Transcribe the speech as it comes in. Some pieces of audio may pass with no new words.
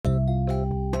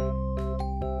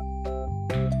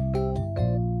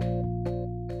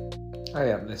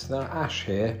Hey up listener, Ash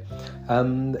here.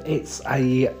 It's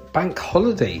a bank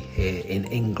holiday here in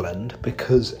England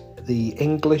because the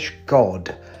English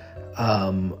god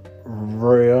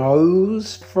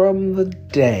rose from the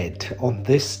dead on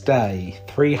this day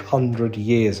 300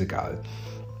 years ago.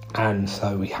 And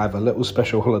so we have a little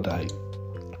special holiday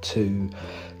to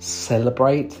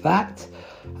celebrate that.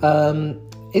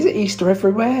 Is it Easter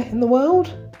everywhere in the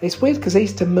world? It's weird because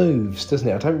Easter moves, doesn't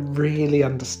it? I don't really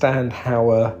understand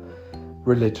how a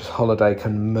religious holiday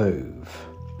can move.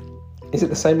 Is it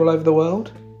the same all over the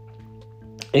world?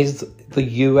 Is the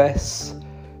US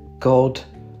God,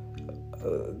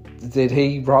 did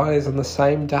he rise on the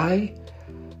same day?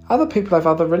 Other people have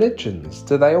other religions.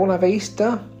 Do they all have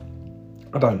Easter?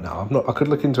 I don't know. I could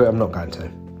look into it. I'm not going to.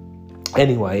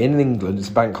 Anyway, in England it's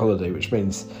a bank holiday, which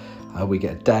means we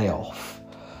get a day off.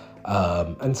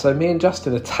 And so me and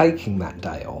Justin are taking that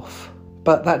day off.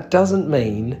 But that doesn't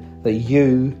mean that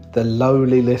you, the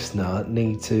lowly listener,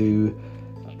 need to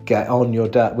get on your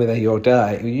day with your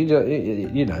day.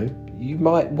 You know, you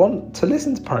might want to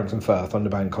listen to Pranks and Firth on the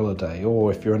bank holiday,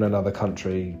 or if you're in another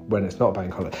country when it's not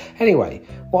bank holiday. Anyway,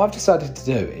 what I've decided to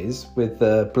do is, with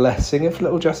the blessing of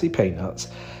little Jessie Peanuts,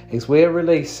 is we're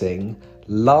releasing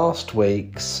last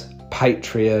week's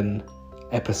Patreon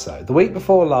episode. The week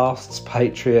before last's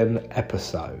Patreon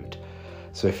episode.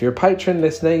 So if you're a Patreon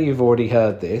listener, you've already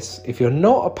heard this. If you're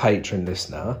not a Patreon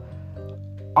listener,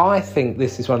 I think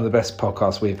this is one of the best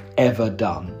podcasts we've ever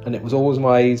done. And it was always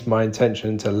my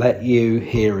intention to let you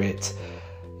hear it,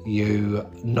 you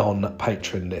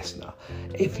non-Patreon listener.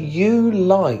 If you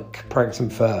like Pranks and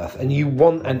Firth and you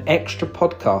want an extra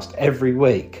podcast every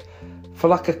week, for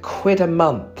like £1 a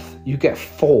month, you get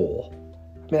 4. I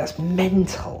mean, that's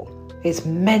mental. It's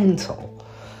mental.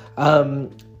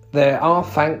 There are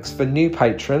thanks for new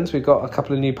patrons. We've got a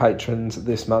couple of new patrons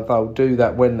this month. I'll do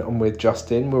that when I'm with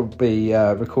Justin. We'll be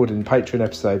recording a Patreon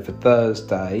episode for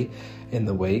Thursday in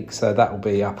the week, so that will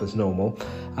be up as normal.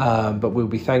 But we'll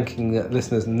be thanking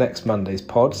listeners next Monday's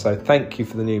pod. So thank you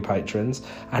for the new patrons,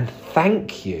 and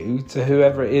thank you to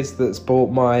whoever it is that's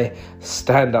bought my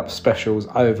stand-up specials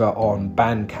over on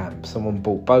Bandcamp. Someone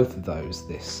bought both of those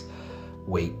this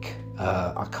week.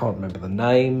 I can't remember the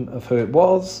name of who it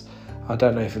was. I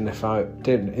don't know even if I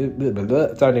did.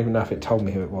 Don't even know if it told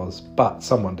me who it was, but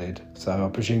someone did. So I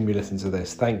presume you listen to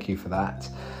this. Thank you for that.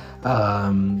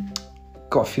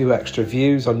 Got a few extra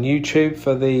views on YouTube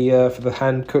for the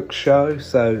Hand Cook show.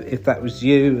 So if that was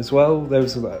you as well, there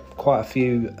was quite a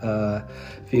few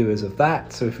viewers of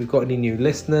that. So if we've got any new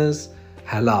listeners,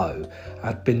 hello.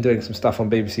 I've been doing some stuff on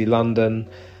BBC London.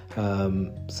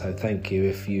 So thank you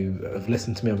if you have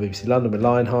listened to me on BBC London with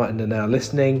Lionheart and are now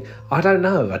listening. I don't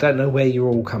know where you're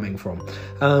all coming from.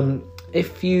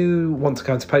 If you want to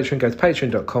go to Patreon, go to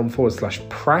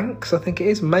patreon.com/pranks, I think it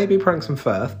is, maybe Pranks and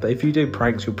Firth, but if you do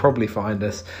pranks, you'll probably find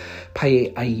us.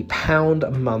 Pay £1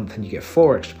 a month and you get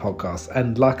 4 extra podcasts.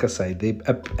 And like I say, the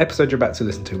episode you're about to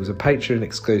listen to was a Patreon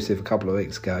exclusive a couple of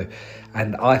weeks ago,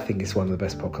 and I think it's one of the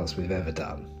best podcasts we've ever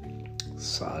done.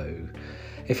 So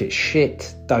if it's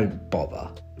shit, don't bother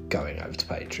going over to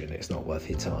Patreon. It's not worth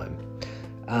your time.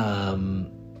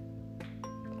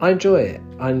 I enjoy it.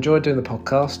 I enjoy doing the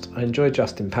podcast. I enjoy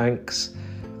Justin Panks.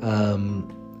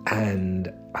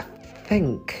 And I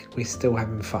think we're still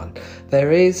having fun.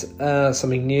 There is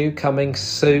something new coming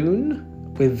soon.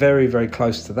 We're very, very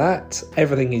close to that.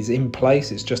 Everything is in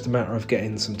place. It's just a matter of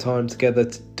getting some time together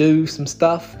to do some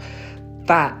stuff.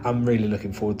 That I'm really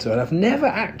looking forward to, and I've never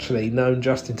actually known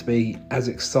Justin to be as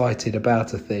excited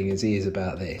about a thing as he is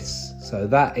about this, so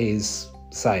that is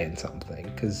saying something,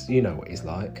 because you know what he's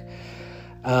like.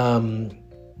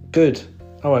 Good.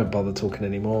 I won't bother talking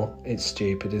anymore. It's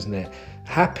stupid, isn't it?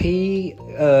 Happy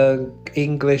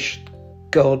English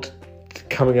God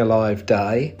Coming Alive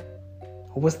Day.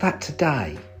 Or was that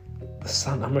today?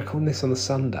 I'm recording this on the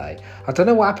Sunday. I don't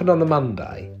know what happened on the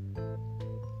Monday.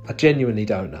 I genuinely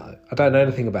don't know. I don't know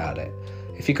anything about it.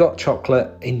 If you got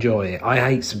chocolate, enjoy it. I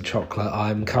ate some chocolate.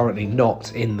 I'm currently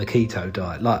not in the keto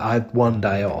diet. Like, I had one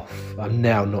day off. I'm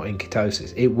now not in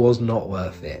ketosis. It was not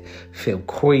worth it. Feel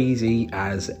queasy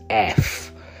as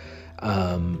F.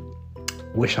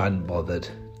 Wish I hadn't bothered.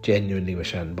 Genuinely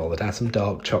wish I hadn't bothered. I had some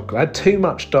dark chocolate. I had too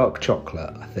much dark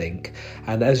chocolate, I think.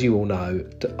 And as you all know,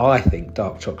 I think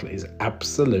dark chocolate is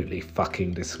absolutely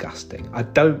fucking disgusting. I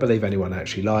don't believe anyone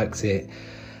actually likes it.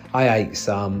 I ate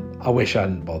some. I wish I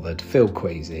hadn't bothered. Feel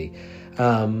queasy.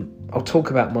 I'll talk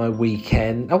about my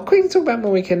weekend. I'll quickly talk about my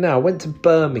weekend now. I went to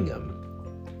Birmingham.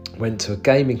 Went to a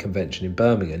gaming convention in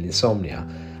Birmingham, Insomnia,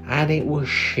 and it was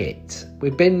shit.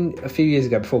 We'd been a few years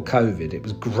ago before COVID. It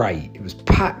was great. It was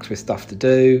packed with stuff to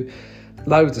do.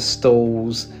 loads of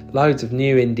stalls, loads of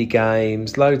new indie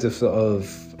games, loads of sort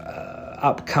of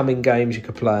upcoming games you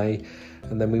could play.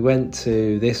 And then we went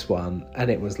to this one,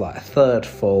 and it was like a third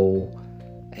full.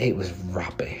 It was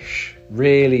rubbish,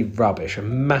 really rubbish, a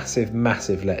massive,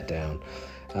 massive letdown.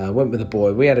 Went with the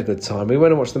boy. We had a good time. We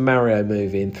went and watched the Mario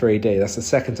movie in 3D. That's the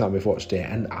second time we've watched it,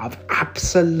 and I've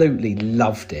absolutely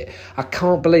loved it. I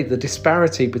can't believe the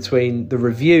disparity between the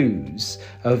reviews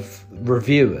of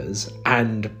reviewers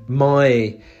and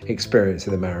my experience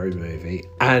of the Mario movie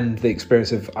and the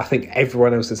experience of, I think,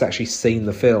 everyone else that's actually seen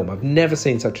the film. I've never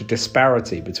seen such a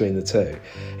disparity between the two.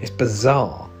 It's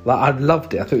bizarre. Like, I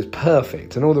loved it. I thought it was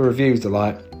perfect. And all the reviews are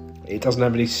like, it doesn't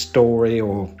have any story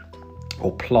or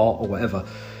plot or whatever.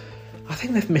 I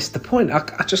think they've missed the point.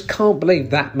 I just can't believe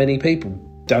that many people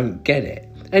don't get it.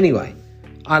 Anyway,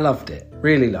 I loved it,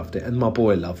 really loved it, and my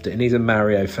boy loved it, and he's a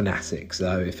Mario fanatic,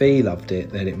 so if he loved it,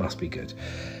 then it must be good.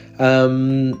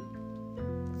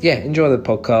 Yeah, enjoy the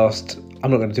podcast.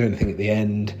 I'm not going to do anything at the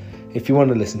end. If you want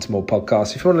to listen to more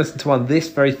podcasts, if you want to listen to one this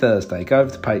very Thursday, go over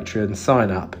to Patreon,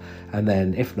 sign up, and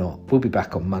then if not, we'll be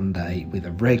back on Monday with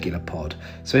a regular pod.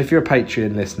 So if you're a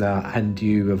Patreon listener and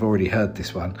you have already heard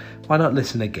this one, why not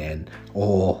listen again?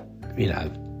 Or,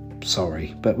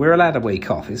 sorry, but we're allowed a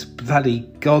week off. It's bloody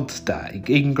God's Day,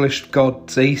 English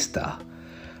God's Easter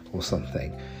or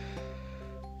something.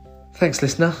 Thanks,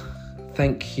 listener.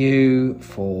 Thank you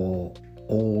for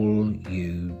all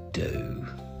you do.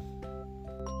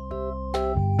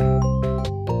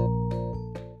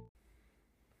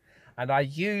 And I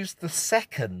used the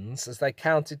seconds as they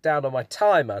counted down on my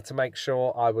timer to make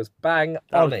sure I was bang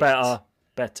on it. That was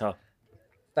better.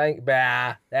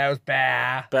 That was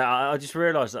better. But I just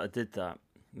realised that I did that.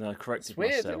 And I corrected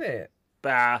myself. It's weird, isn't it?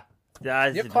 Bah.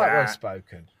 You're quite well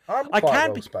spoken. I'm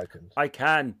quite well spoken. I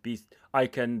can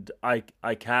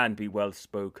be well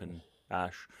spoken,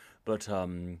 Ash, but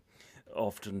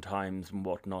oftentimes and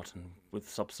whatnot, and with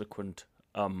subsequent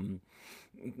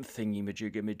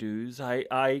thingy-majiggy-madoos,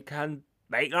 I can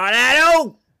make like that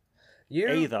all.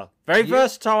 Either. Very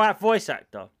versatile voice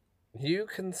actor. You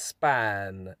can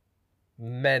span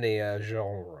many a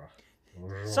genre.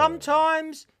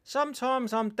 Sometimes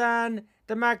I'm down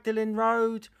the Magdalen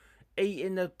Road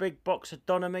eating a big box of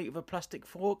doner meat with a plastic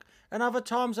fork, and other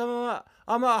times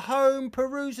I'm at home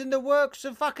perusing the works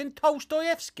of fucking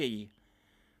Tolstoyevsky.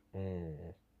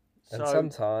 And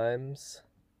sometimes...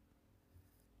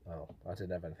 Oh, I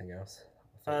didn't have anything else.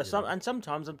 And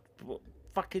sometimes I'm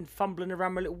fucking fumbling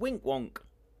around my little wink wonk.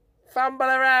 Fumble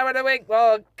around with a wink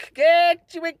wonk.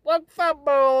 Get your wink wonk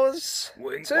fumbles.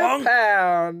 Wink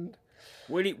 £2.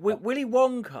 Willy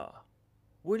Wonka.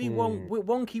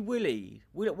 Wonky Willy.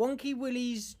 Wonky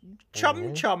Willy's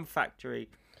Chum Factory.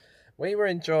 We were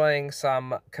enjoying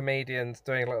some comedians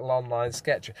doing a little online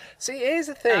sketch. See, here's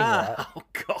the thing. Right? Oh,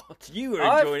 God. You were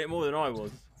enjoying it more than I was.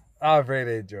 I've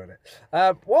really enjoyed it.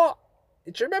 Do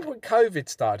you remember when COVID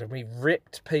started and we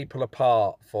ripped people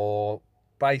apart for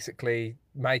basically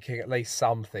making at least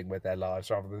something with their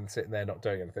lives rather than sitting there not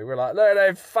doing anything? We're like, look at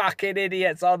those fucking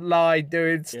idiots online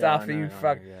doing stuff.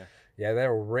 Yeah,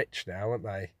 they're all rich now, aren't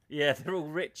they? Yeah, they're all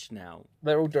rich now.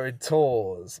 They're all doing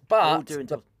tours. But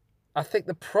I think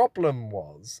the problem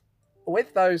was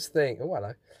with those things. Oh,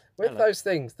 hello. With those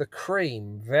things, the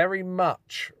cream very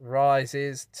much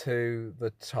rises to the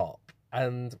top,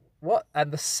 and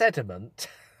the sediment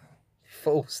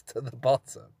falls to the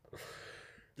bottom.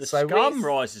 The scum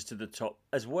rises to the top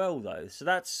as well, though. So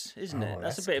isn't it?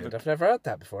 That's a bit of a... I've never heard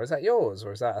that before. Is that yours,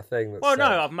 or is that a thing that's... Well,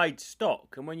 no, I've made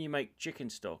stock, and when you make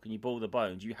chicken stock and you boil the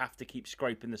bones, you have to keep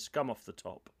scraping the scum off the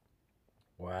top.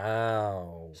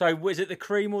 Wow. So is it the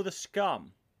cream or the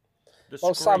scum?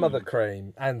 Some of the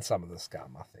cream and some of the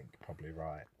scum, I think. Probably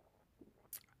right.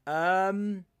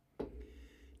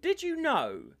 Did you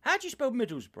know? How do you spell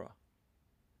Middlesbrough?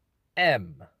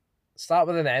 M. Start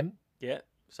with an M. Yeah,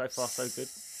 so far so good.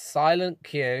 Silent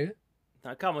Q.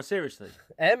 No, come on, seriously.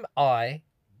 Middlesbr.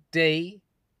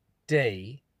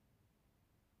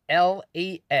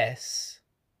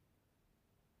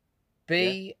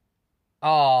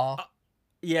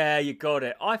 Yeah, you got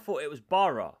it. I thought it was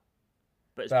borough.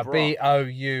 But it's Bour. There's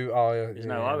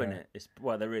no O in it.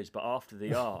 There is, but after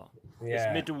the R.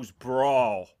 Yeah. It's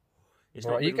Middlesbrough.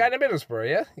 You going to Middlesbrough,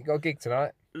 yeah? You got a gig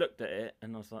tonight? Looked at it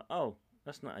and I was like, oh,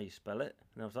 that's not how you spell it.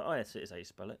 And I was like, oh, yes, it is how you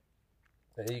spell it.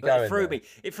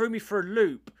 It threw me for a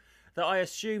loop that I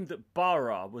assumed that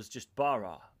borough was just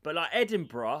borough. But like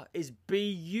Edinburgh is Burgh.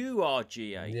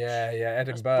 Yeah,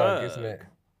 Edinburgh, isn't it?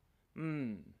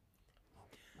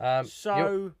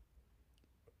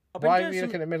 Why are you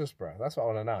looking at Middlesbrough? That's what I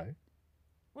want to know.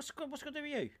 What's got to do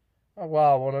with you? Oh,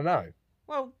 well, I want to know.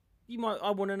 Well, you might.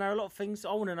 I want to know a lot of things.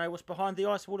 I want to know what's behind the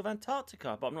ice wall of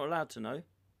Antarctica, but I'm not allowed to know.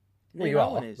 Well, you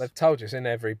are. They've told you it's in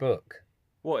every book.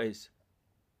 What is?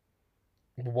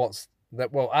 What's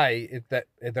that? Well, A, that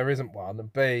there isn't one,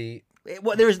 and B...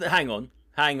 What, there isn't... Hang on.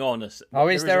 Oh,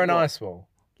 is there an ice wall?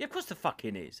 Yeah, of course the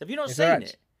fucking is. Have you not Is seen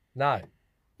it? No.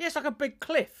 Yeah, it's like a big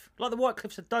cliff. Like the White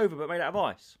Cliffs of Dover, but made out of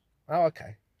ice. Oh,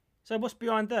 okay. So what's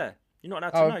behind there? You're not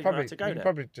allowed to know. You're not allowed to go there.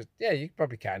 Probably just, yeah, you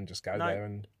probably can just go there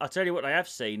and... I'll tell you what they have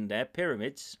seen there.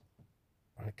 Pyramids.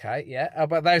 Okay, yeah. Oh,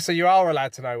 but so you are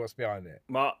allowed to know what's behind it?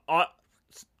 Well,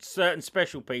 certain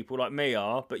special people like me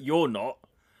are, but you're not.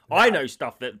 No. I know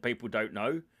stuff that people don't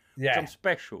know. Yeah. I'm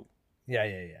special.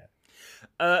 Yeah.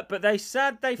 But they're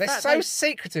so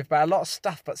secretive about a lot of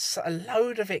stuff, but a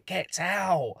load of it gets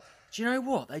out. Do you know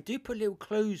what? They do put little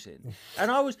clues in.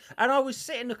 and I was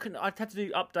sitting looking. I had to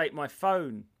update my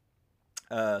phone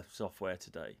software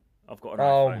today. I've got an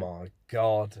iPhone. Oh my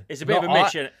god! It's a bit of a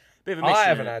mission. I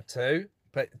haven't had to,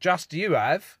 but just you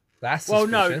have. That's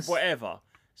suspicious. No, whatever.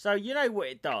 So you know what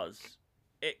it does?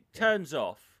 It turns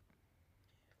off,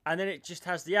 and then it just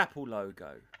has the Apple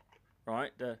logo,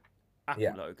 right? The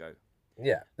Apple logo.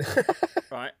 Yeah.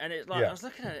 Right, and it's like I was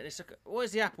looking at it. And it's like, what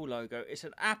is the Apple logo? It's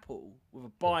an apple with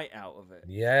a bite out of it.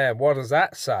 Yeah. What does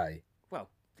that say? Well,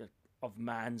 of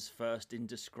man's first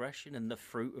indiscretion and the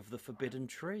fruit of the forbidden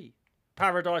tree,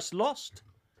 Paradise Lost,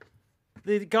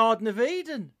 the Garden of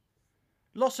Eden,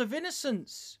 loss of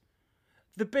innocence,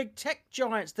 the big tech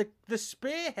giants, the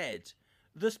spearhead,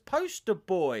 the poster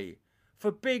boy for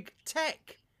big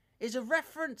tech is a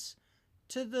reference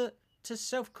to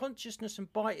self-consciousness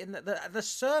and biting the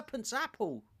serpent's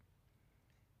apple.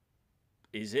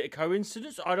 Is it a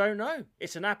coincidence? I don't know.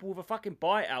 It's an apple with a fucking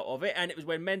bite out of it, and it was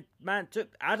when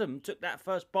Adam took that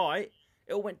first bite,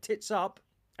 it all went tits up,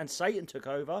 and Satan took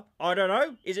over. I don't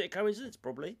know. Is it a coincidence?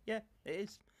 Probably. Yeah, it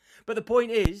is. But the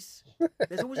point is,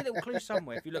 there's always a little clue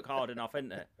somewhere if you look hard enough, isn't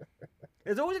there?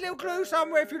 There's always a little clue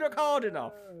somewhere if you look hard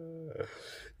enough.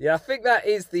 Yeah, I think that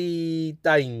is the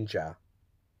danger.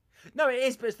 No, it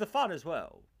is, but it's the fun as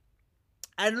well.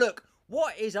 And look,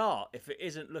 what is art if it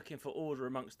isn't looking for order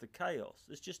amongst the chaos?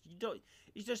 It's just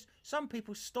some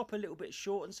people stop a little bit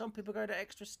short and some people go that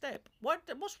extra step.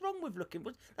 What's wrong with looking?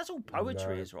 That's all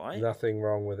poetry is, right? Nothing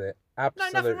wrong with it.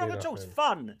 Absolutely nothing wrong at all. It's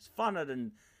fun. It's funner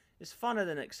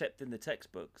than accepting the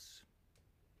textbooks.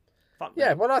 Fuck yeah,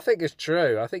 them. Well, I think it's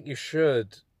true. I think you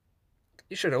should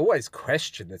always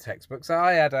question the textbooks.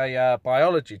 I had a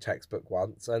biology textbook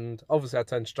once, and obviously I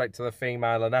turned straight to the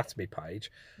female anatomy page.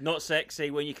 Not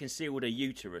sexy when you can see all the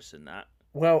uterus and that.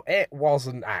 Well, it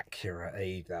wasn't accurate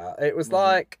either. It was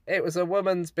like, it was a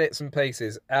woman's bits and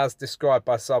pieces as described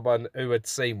by someone who had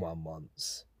seen one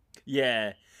once.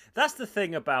 Yeah, that's the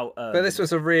thing about... But this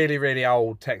was a really, really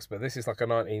old textbook. This is like a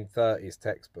 1930s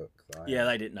textbook. Right? Yeah,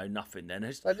 they didn't know nothing then.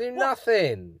 They knew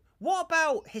nothing. What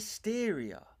about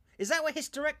hysteria? Is that where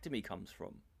hysterectomy comes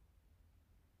from?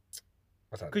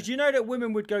 Because you know that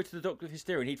women would go to the doctor with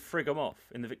hysteria and he'd frig them off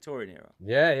in the Victorian era.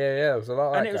 Yeah. There was a lot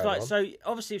of that. And it was like, on. So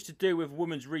obviously it's to do with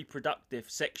women's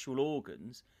reproductive sexual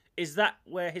organs. Is that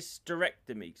where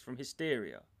hysterectomy from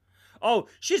hysteria? Oh,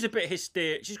 she's a bit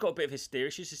hysteria. She's got a bit of hysteria.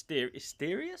 She's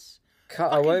hysterious?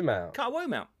 Cut her womb out. Cut her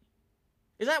womb out.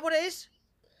 Is that what it is?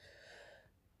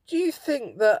 Do you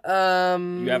think that...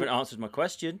 You haven't answered my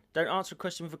question. Don't answer a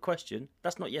question with a question.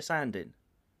 That's not yes-anding.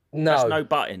 No. That's no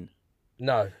butting.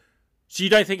 No. So you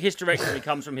don't think hysterectomy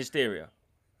comes from hysteria?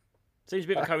 Seems a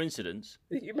bit of a coincidence.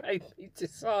 You made me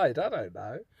decide. I don't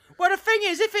know. Well, the thing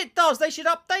is, if it does, they should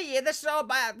update it.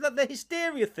 The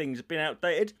hysteria thing's been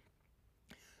outdated.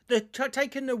 They're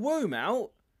taking the womb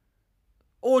out.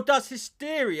 Or does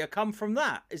hysteria come from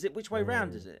that? Is it which way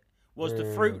round is it? Was the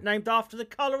fruit named after the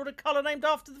colour or the colour named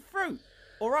after the fruit?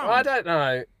 Or I don't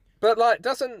know. But like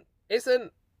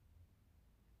isn't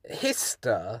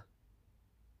hysterectomy?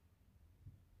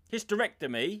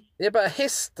 Yeah, but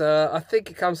hyster, I think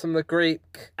it comes from the Greek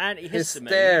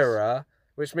hystera,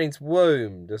 which means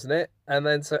womb, doesn't it? And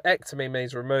then so ectomy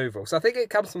means removal. So I think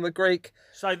it comes from the Greek.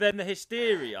 So then the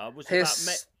hysteria was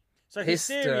about so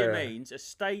hysteria means a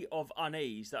state of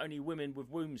unease that only women with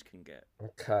wombs can get.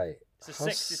 Okay. It's a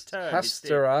sexist term.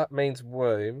 Hystera means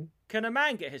womb. Can a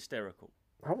man get hysterical?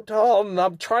 Hold on,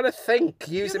 I'm trying to think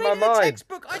using my mind.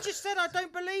 Textbook. I just said I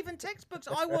don't believe in textbooks.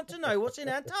 I want to know what's in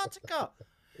Antarctica.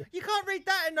 You can't read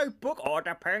that in no book. Oh,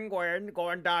 the penguin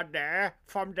going down there,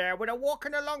 from there, with a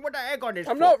walking along with the egg on his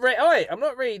foot. I'm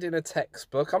not reading a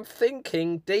textbook. I'm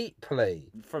thinking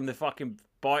deeply. From the fucking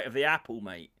bite of the apple,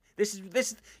 mate.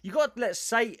 This. You got to let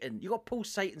Satan. You got to pull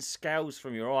Satan's scales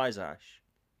from your eyes, Ash.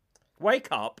 Wake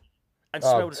up and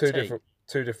smell the tea.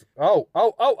 Two different. Oh.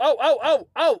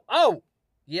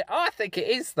 Yeah, I think it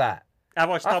is that. Have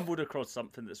I stumbled across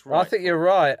something that's right? I think you're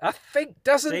right. I think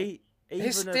doesn't See,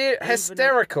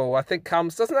 hysterical. I think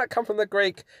doesn't that come from the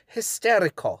Greek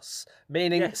hysterikos,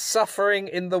 meaning Yes. suffering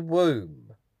in the womb?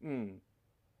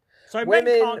 So men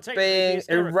Women can't technically be being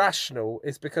hysterical. irrational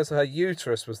is because her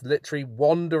uterus was literally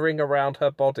wandering around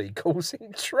her body,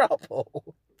 causing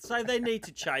trouble. So they need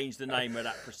to change the name of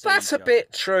that procedure. That's a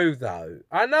bit true, though.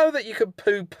 I know that you can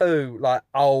poo-poo like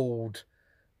old.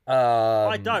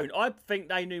 I don't. I think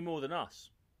they knew more than us.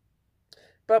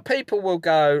 But people will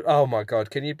go, "Oh my god,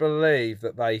 can you believe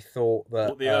that they thought that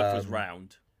Thought the Earth was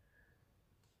round?"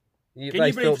 They Can you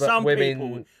believe thought that some women...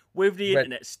 people with the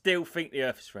internet still think the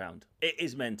Earth is round? It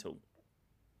is mental.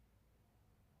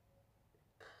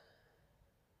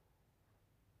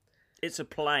 It's a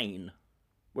plane.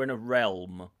 We're in a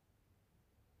realm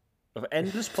of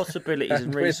endless possibilities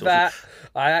and With resources. that,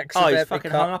 I he's accidentally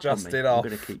fucking hung cut up on me. Justin I'm off.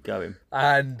 going to keep going.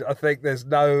 And I think there's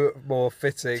no more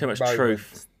fitting Too much moment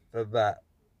truth. than that.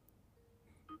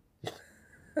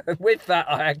 And with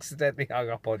that, I accidentally hung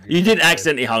up on you. You didn't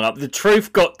accidentally hung up. The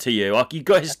truth got to you. Like, you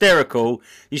got hysterical.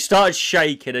 You started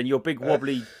shaking, and your big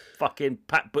wobbly fucking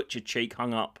Pat Butcher cheek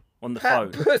hung up on the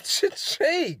phone. Pat Butcher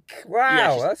cheek. Wow, Yeah,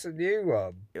 she's- that's a new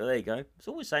one. Well, there you go. It's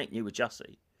always saying you with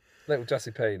Jussie. Little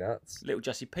Jussie Peanuts. Little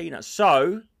Jussie Peanuts.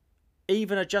 So,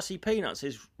 even a Jussie Peanuts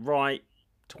is right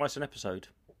twice an episode.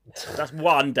 That's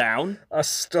one down. I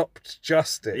stopped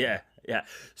Justin. Yeah.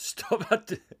 Stop.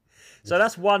 So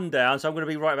that's one down. So I'm going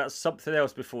to be right about something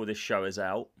else before this show is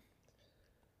out.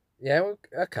 Yeah, well,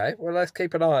 okay. Well, let's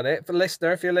keep an eye on it. For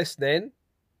listener, if you're listening,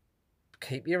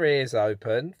 keep your ears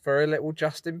open for a little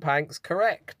Justin Panks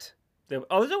correct. There's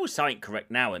always something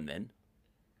correct now and then.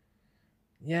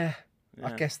 Yeah, Yeah.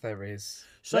 I guess there is.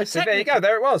 So Listen, there you go.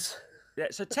 There it was. Yeah,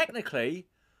 so technically,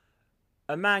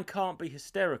 a man can't be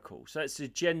hysterical. So it's a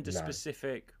gender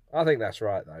specific. I think that's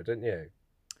right, though, didn't you?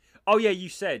 Oh yeah, you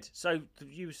said. So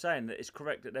you were saying that it's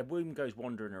correct that their womb goes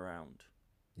wandering around.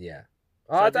 Yeah.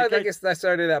 So I they don't think go- it's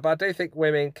necessarily that, but I do think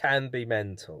women can be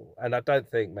mental, and I don't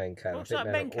think men can. I What's think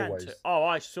that? men Men are can always... too. Oh,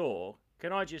 I saw.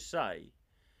 Can I just say?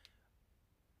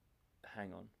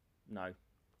 Hang on. No,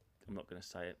 I'm not going to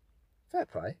say it. Fair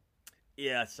play.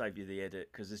 Yeah, I'd save you the edit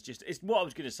because it's what I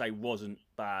was going to say wasn't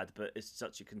bad, but it's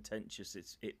such a contentious.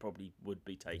 It probably would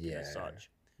be taken as such.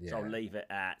 So I'll leave it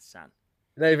at son.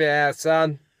 Leave it out,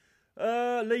 son.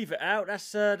 Leave it out.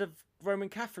 That's the Roman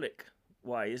Catholic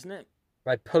way, isn't it?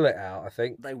 They pull it out, I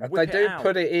think. They They whip it do out.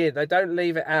 put it in. They don't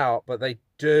leave it out, but they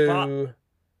do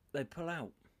They pull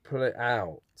out. pull it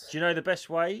out. Do you know the best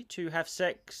way to have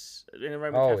sex in a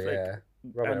Roman Oh, Catholic yeah.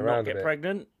 Rub it and around not a get bit.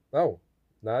 pregnant? Oh,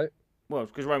 no. Well,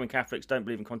 because Roman Catholics don't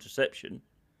believe in contraception.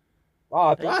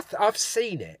 Oh, I've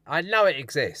seen it. I know it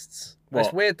exists. It's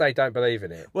What? weird they don't believe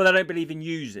in it. Well, they don't believe in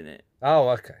using it. Oh,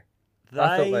 okay.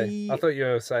 They I thought you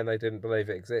were saying they didn't believe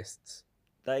it exists.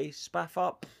 they spaff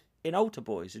up in altar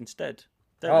boys instead.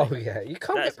 don't Oh, they? yeah. You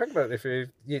can't That's- get pregnant if you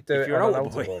do if it you're on an an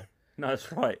altar altar boy. boy. No,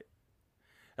 that's right.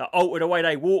 Alter the way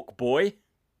they walk, boy.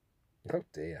 Oh,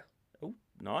 dear. Oh,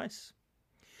 nice.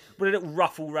 With a little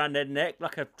ruffle round their neck,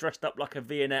 dressed up like a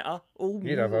Viennetta. Ooh,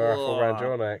 You'd have a ruffle around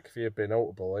your neck if you'd been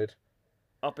altar boyed.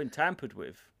 I've been tampered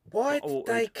with. Why Not do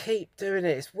they altered. keep doing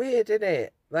it? It's weird, isn't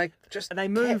it? Like, just... And they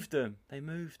moved them.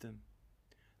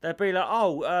 They'd be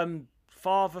like,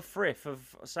 Father Frith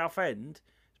of Southend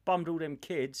bummed all them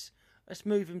kids. Let's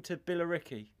move him to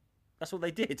Billericay. That's what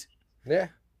they did. Yeah.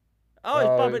 Oh, he's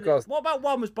Oh, bumming. God. What about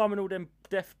one was bumming all them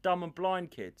deaf, dumb, and blind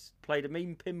kids? Played a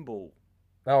mean pinball.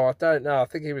 Oh, I don't know. I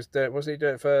think he was doing... Was he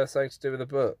doing it for something to do with a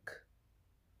book?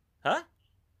 Huh?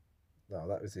 No,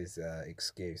 that was his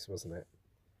excuse, wasn't it?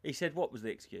 He said, what was the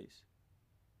excuse?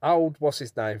 What's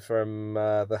his name from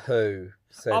The Who?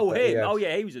 Said Oh, that him. he had- Oh,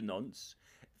 yeah, he was a nonce.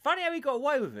 Funny how he got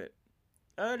away with it.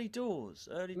 Early doors.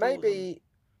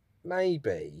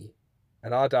 Maybe,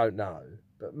 and I don't know,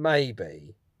 but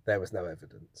maybe there was no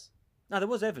evidence. No, there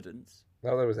was evidence.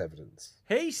 No, there was evidence.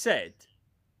 He said,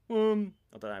 I don't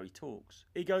know how he talks.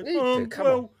 He goes, He did, come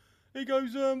on.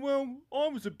 I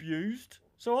was abused,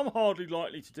 so I'm hardly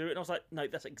likely to do it. And I was like, no,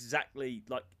 that's exactly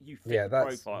like you fit Yeah, the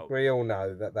that's profile. we all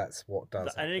know that's what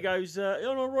does. And then he happen. goes,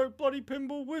 I wrote bloody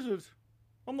Pinball Wizard.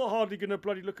 I'm not hardly going to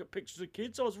bloody look at pictures of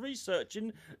kids. I was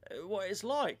researching what it's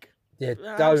like. "Yeah,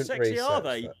 How don't sexy research are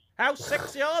they? that." How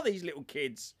sexy are these little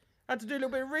kids? I had to do a little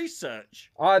bit of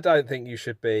research. I don't think you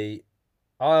should be.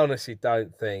 I honestly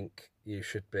don't think you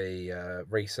should be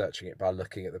researching it by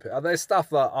looking at the. There's stuff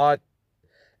that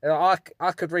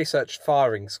I could research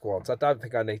firing squads. I don't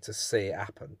think I need to see it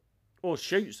happen Or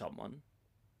shoot someone.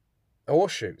 or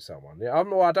shoot someone. Yeah,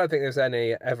 I don't think there's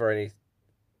anything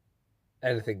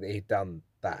that he'd done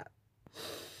that.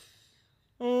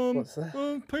 What's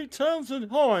that? Pete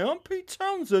Townsend. Hi, I'm Pete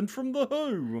Townsend from The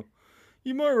Who.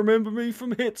 You might remember me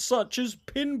from hits such as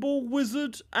Pinball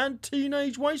Wizard and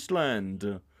Teenage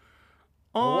Wasteland.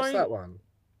 What's that one?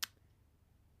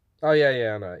 Oh,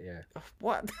 yeah, I know it, yeah.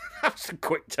 What? That's a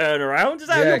quick turnaround. Is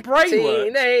that how your brain works?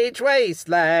 Teenage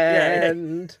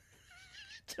Wasteland.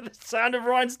 To the sound of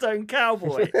Rhinestone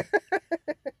Cowboy.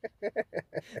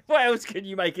 What else can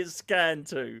you make it scan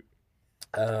to?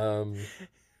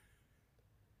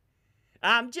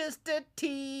 I'm just a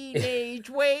teenage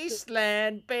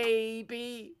wasteland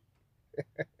baby.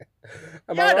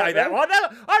 I know that one.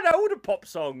 I know all the pop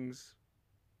songs.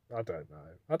 I don't know.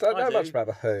 I don't know much about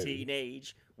The Who.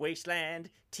 Teenage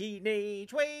Wasteland,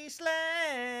 Teenage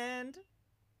Wasteland.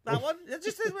 That one?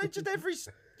 just every...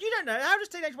 You don't know. How does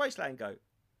Teenage Wasteland go?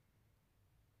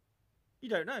 You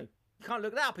don't know. You can't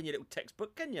look that up in your little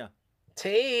textbook, can you?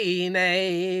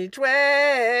 Teenage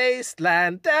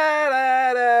Wasteland, da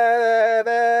da da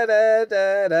da da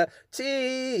da da.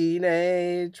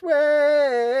 Teenage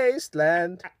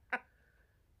Wasteland.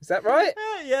 Is that right?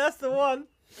 Yeah, that's the one.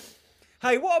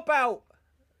 Hey, what about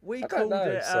I don't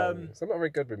know songs. I'm not very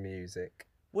good with music.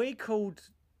 We called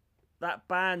that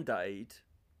Band-Aid,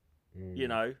 you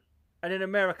know, and in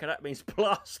America that means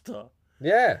plaster.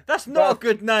 Yeah, that's not a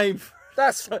good name.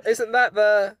 Isn't that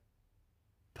the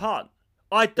pun?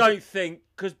 I don't think,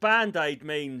 because Band-Aid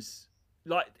means,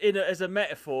 like, as a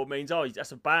metaphor, means, oh,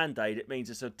 that's a Band-Aid. It means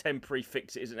it's a temporary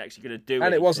fix. It isn't actually going to do anything.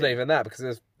 And it wasn't even that,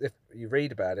 because if you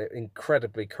read about it,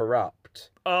 incredibly corrupt.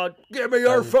 Give me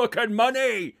your fucking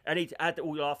money! And he had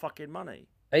all our fucking money.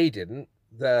 He didn't.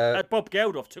 Bob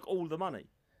Geldof took all the money.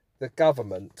 The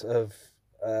government of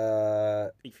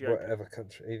Ethiopia. Whatever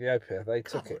country, Ethiopia, they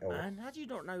took it all. Man, how do you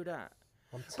not know that?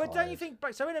 I'm tired. But don't you think?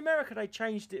 So in America they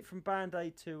changed it from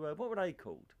Band-Aid to what were they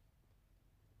called?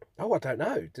 Oh, I don't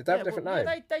know. Did they have a different name?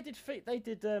 They did feed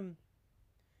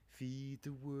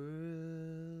the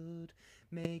world,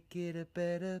 make it a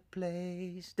better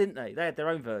place, didn't they? They had their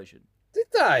own version. Did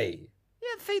they?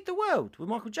 Yeah, Feed the World with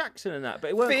Michael Jackson and that,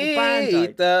 but it weren't Feed called Band-Aid.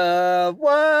 Feed the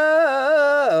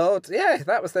world. Yeah,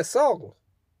 that was their song.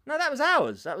 No, that was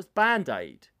ours. That was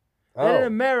Band-Aid. Oh. Then in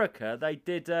America they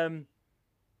did.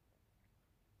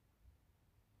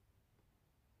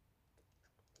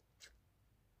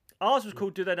 Ours was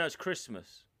called Do They Know It's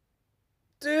Christmas?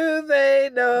 Do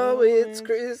they know it's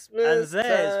Christmas? And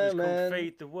theirs was called man.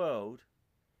 Feed the World.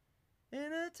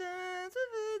 It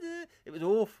was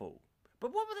awful.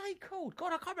 But what were they called?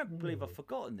 God, I can't believe I've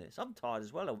forgotten this. I'm tired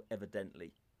as well,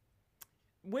 evidently.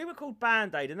 We were called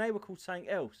Band-Aid and they were called something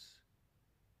else.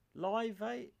 Live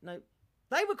Aid? No.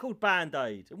 They were called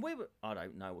Band-Aid and we were... I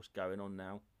don't know what's going on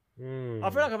now. I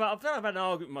feel like I've had an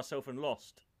argument with myself and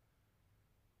lost.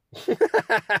 Have you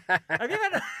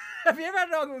ever had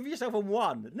an argument with yourself and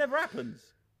won? It never happens.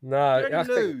 No, you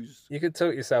only lose. You can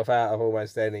talk yourself out of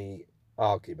almost any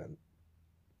argument.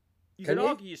 You can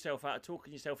argue yourself out of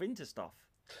talking yourself into stuff.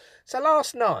 So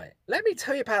last night, let me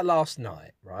tell you about last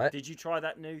night, right? Did you try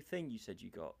that new thing you said you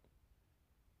got?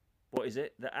 What is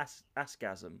it? The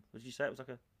asgasm. What did you say? It was like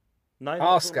a... No?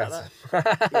 Asgasm.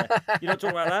 Yeah. You don't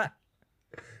talk about that?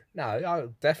 No, I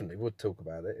definitely would talk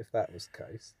about it if that was the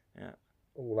case. Yeah.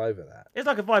 All over that. It's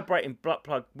like a vibrating butt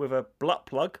plug with a butt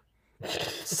plug.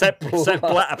 set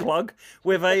bladder plug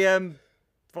with a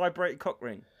vibrating cock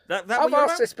ring. I've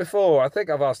asked this before. I think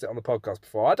I've asked it on the podcast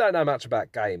before. I don't know much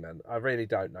about gaming. I really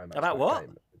don't know much about what?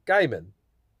 Gaming.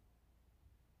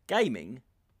 Gaming?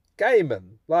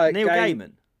 Gaming. Like Neil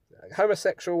Gaiman.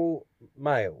 Homosexual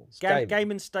males.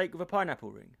 Gaiman steak with a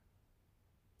pineapple ring.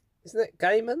 Isn't it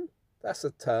gaming? That's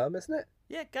a term, isn't it?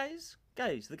 Yeah, gays.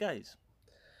 The gays.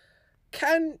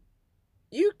 They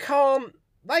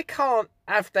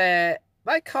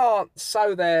can't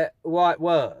sow their white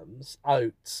worms,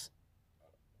 oats,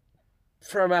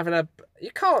 from having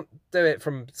you can't do it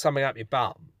from something up your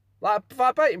bum. Like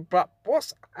vibrating butt,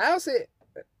 how's it?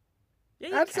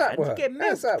 Yeah, how does that work? You get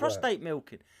milk, prostate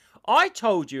milking. I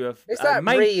told you Is that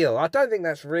real? I don't think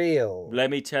that's real. Let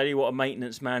me tell you what a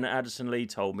maintenance man at Addison Lee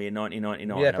told me in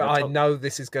 1999. Yeah, but I know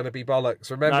this is going to be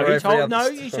bollocks. Remember,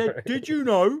 he said, did you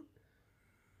know?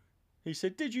 He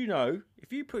said, did you know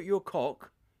if you put your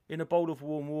cock in a bowl of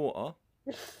warm water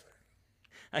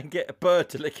and get a bird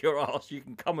to lick your ass, you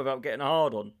can come without getting a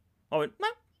hard on? I went, no.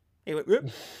 He went,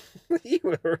 whoop. You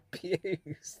were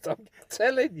abused. I'm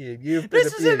telling you, you've been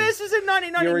abused. This was in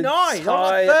 1999.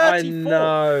 I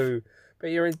know,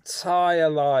 but your entire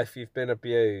life you've been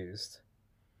abused.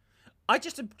 I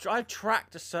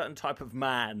attract a certain type of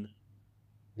man.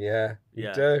 Yeah,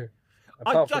 you do.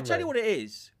 I'll tell you what it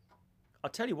is.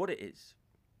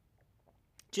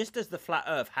 Just as the flat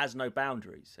Earth has no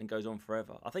boundaries and goes on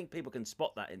forever, I think people can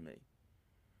spot that in me.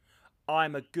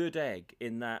 I'm a good egg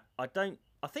in that I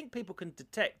think people can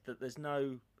detect that there's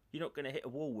no. You're not going to hit a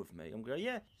wall with me. I'm going,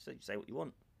 yeah. So you say what you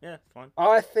want. Yeah, fine.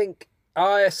 I think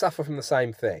I suffer from the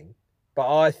same thing, but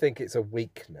I think it's a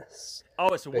weakness.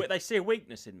 Oh, they see a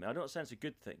weakness in me. I'm not saying it's a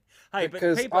good thing. Hey,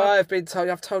 because but people,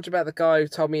 I've told you about the guy who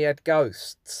told me he had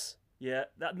ghosts. Yeah,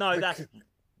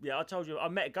 I told you I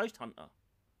met a ghost hunter.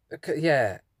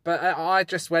 Yeah, but I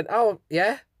just went, oh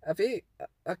yeah, have you?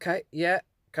 Okay, yeah,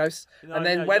 ghosts. No, and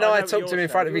then no, when I know talked what to him in you're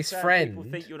front saying. of his You're saying friend,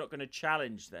 people think you're not going to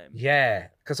challenge them. yeah,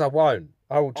 because I won't.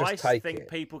 I will just take it. I think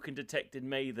people can detect in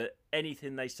me that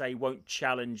anything they say won't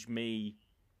challenge me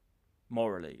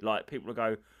morally. Like people will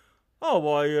go,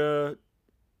 "Oh, I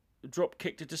drop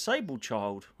kicked a disabled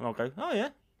child," and I'll go, "Oh yeah,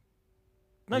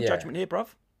 no judgment here, bruv."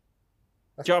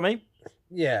 Do you know what I mean?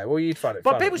 Yeah, well, you'd find it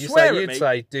But funny. people swear at me. You'd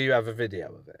say, "Do you have a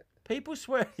video of it?" People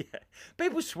swear. Yeah,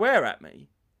 people swear at me.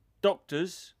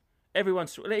 Doctors, everyone,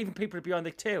 even people behind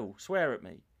the till swear at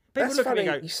me. People That's look funny at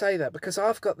me and go, you say that because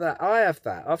I've got that. I have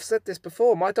that. I've said this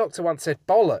before. My doctor once said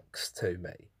bollocks to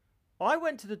me. I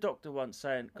went to the doctor once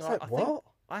saying, I was like, what?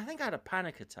 I think I had a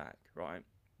panic attack, right?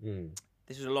 Mm.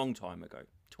 This was a long time ago.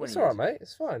 20 It's years all right, mate.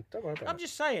 It's fine. Don't worry about I'm it.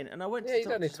 just saying, and I went to Yeah, the you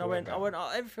don't need doctor, to and worry I went,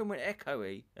 oh, everything went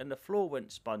echoey, and the floor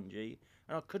went spongy,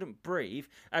 and I couldn't breathe,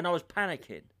 and I was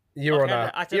panicking. You were on a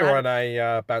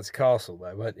bouncy castle,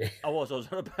 though, weren't you? I was on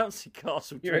a bouncy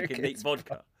castle You were a drinking neat kid's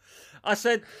vodka. I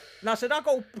had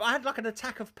like an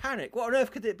attack of panic. What on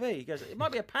earth could it be? He goes, it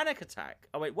might be a panic attack.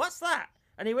 I went, what's that?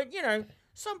 And he went,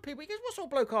 some people. He goes, what sort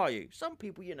of bloke are you? Some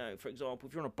people, for example,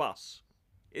 if you're on a bus,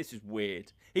 this is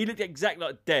weird. He looked exactly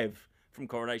like Dev from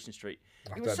Coronation Street.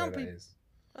 I don't know what that is.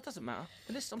 That doesn't matter.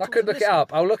 I could look it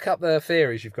up. I'll look up the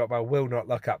theories you've got, but I will not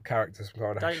look up characters from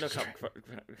Coronation Don't look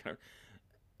up.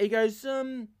 He goes,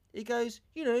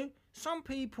 some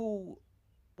people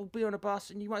will be on a bus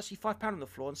and you might see £5 on the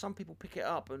floor, and some people pick it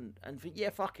up and think, yeah,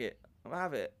 fuck it, I'll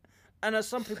have it. And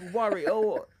some people worry,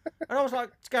 and I was like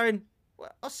going, I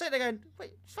was sitting there going,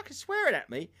 wait, he's fucking swearing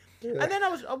at me. Yeah. And then I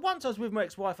was with my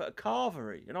ex-wife at a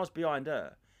carvery, and I was behind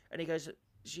her, and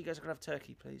she goes, I can have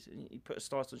turkey, please. And he put a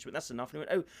slice on, she went, that's enough. And he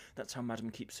went, oh, that's how madam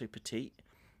keeps so petite.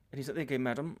 And he's like, there you go,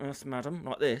 madam, that's madam,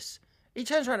 like this. He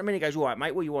turns around at me and he goes, all right,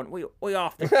 mate, what you want? What you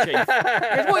after, Chief? He goes,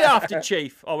 what you after,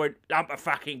 Chief? I went, I'm a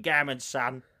fucking gammon,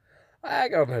 son.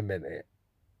 Hang on a minute.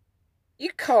 You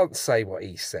can't say what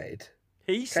he said.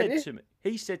 He said to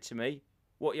me,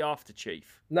 what you after,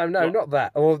 Chief? No, not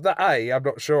that. Or that. I'm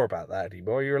not sure about that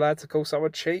anymore. You're allowed to call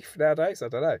someone Chief nowadays? I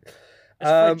don't know. It's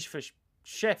French for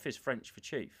chef is French for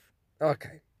chief.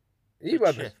 Okay. You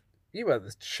weren't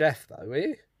the chef, though, were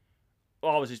you?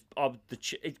 I exude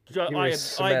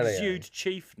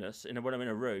chiefness when I'm in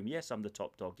a room. Yes, I'm the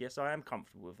top dog. Yes, I am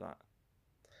comfortable with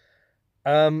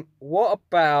that. What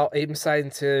about him saying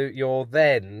to your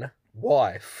then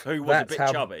wife, who was a bit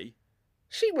chubby?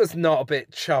 She was not a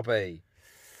bit chubby.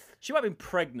 She might have been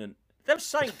pregnant. There was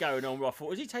something going on, Ruffle.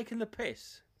 Was he taking the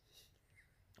piss?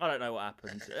 I don't know what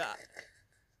happened.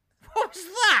 What was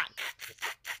that?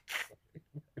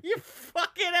 You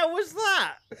fucking hell was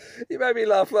that? You made me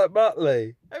laugh like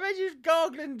Muttley. I made you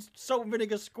gargling salt and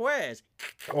vinegar squares.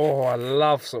 Oh, I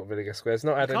love salt and vinegar squares.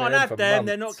 Not had any Can't of have for them. months.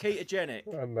 They're not ketogenic.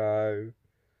 I know.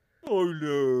 Oh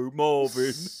no,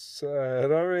 Marvin.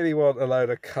 Sad. I really want a load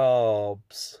of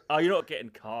carbs. Oh, you're not getting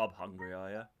carb hungry,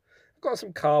 are you? I've got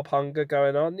some carb hunger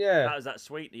going on, yeah. That was that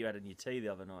sweet that you had in your tea the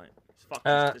other night.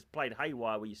 It's played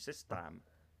haywire with your system.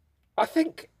 I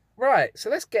think, right, so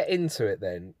let's get into it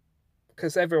then.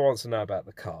 Because everyone wants to know about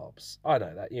the carbs. I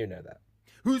know that, you know that.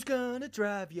 Who's gonna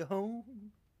drive you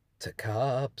home? To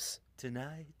carbs.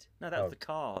 Tonight. No, that was the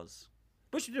Cars.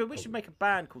 We should make a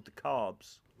band called the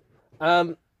Carbs.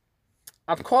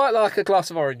 I'd quite like a glass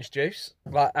of orange juice,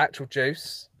 like actual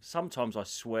juice. Sometimes I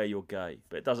swear you're gay,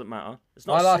 but it doesn't matter. It's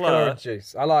not I like slur. an orange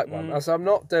juice. I like one. So I'm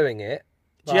not doing it.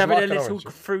 Do you have it in a little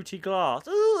fruity glass?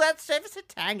 Ooh, that's ever so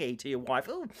tangy to your wife.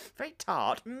 Ooh, very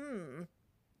tart.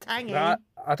 Tangy. No,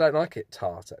 I don't like it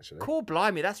tart, actually. Cool,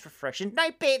 blimey, that's refreshing. No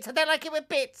bits. I don't like it with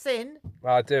bits in.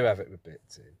 I do have it with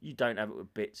bits in. You don't have it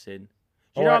with bits in.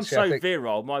 You know, actually, I'm so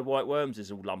virile. My white worms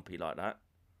is all lumpy like that.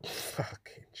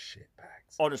 Fucking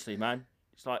shitbags. Honestly, man.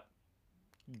 It's like,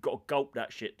 you've got to gulp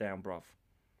that shit down, bruv.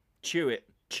 Chew it.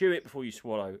 Chew it before you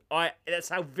swallow. That's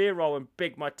how virile and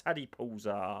big my taddy pools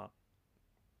are.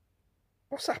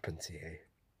 What's happened to you?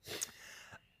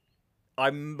 I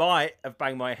might have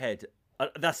banged my head.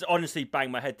 That's honestly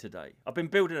banged my head today. I've been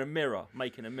building a mirror,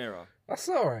 making a mirror. That's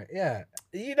all right, yeah.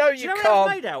 You know can't... what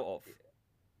it's made out of?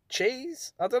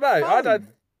 Cheese? I don't know. Foam. I don't...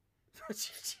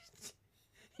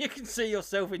 You can see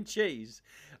yourself in cheese.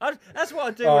 That's what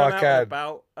I do Oh, when I I'm out can. and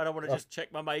about and I want to just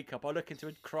check my makeup. I look into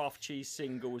a Kraft cheese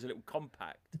single as a little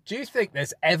compact. Do you think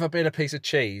there's ever been a piece of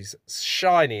cheese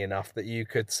shiny enough that you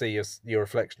could see your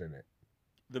reflection in it?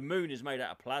 The moon is made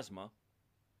out of plasma.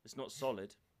 It's not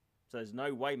solid. So there's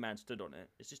no way man stood on it.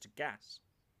 It's just a gas.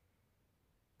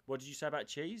 What did you say about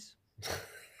cheese?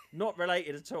 Not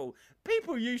related at all.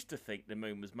 People used to think the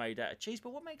moon was made out of cheese,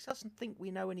 but what makes us think we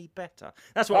know any better?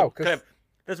 That's what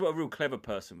that's what a real clever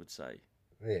person would say.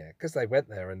 Yeah, because they went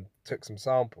there and took some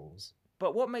samples.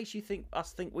 But what makes you think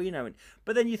we know it?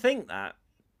 But then you think that.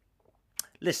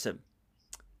 Listen.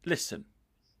 I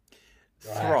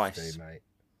Thrice. have to, mate.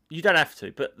 You don't have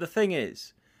to, but the thing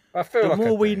is, I feel the like more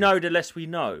I we do. know, the less we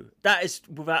know. That is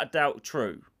without a doubt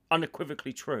true,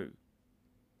 unequivocally true.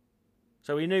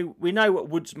 So we know what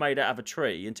wood's made out of a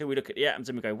tree until we look at the atoms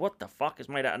and we go, "What the fuck? It's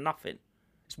made out of nothing."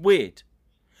 It's weird.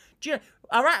 Do you know,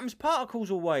 are atoms particles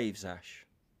or waves, Ash?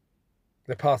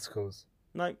 The particles.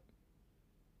 No.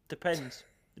 Depends.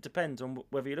 It depends on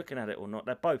whether you're looking at it or not.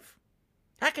 They're both.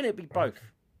 How can it be both? Okay.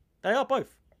 They are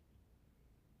both.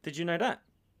 Did you know that?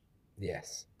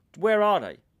 Yes. Where are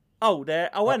they? Oh, there.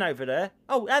 Oh, and over there.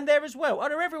 Oh, and there as well. Oh,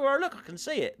 they're everywhere I look. I can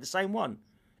see it. The same one.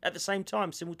 At the same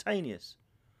time, simultaneous.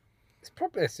 It's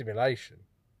probably a simulation.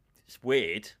 It's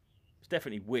weird. It's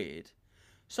definitely weird.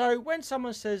 So when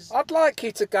someone says... I'd like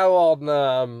you to go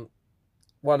on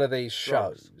one of these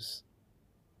Drugs. shows.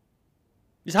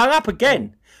 It's hung up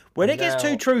again. When it gets Now,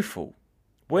 too truthful.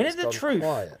 When it's it's the gone truth.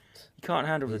 quiet. You can't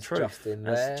handle the He's truth. just in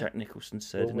as there. Jack Nicholson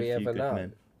said Will in we A Few ever Good know?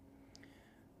 Men.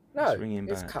 No, Let's ring him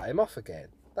it's back. cut him off again.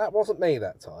 That wasn't me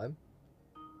that time.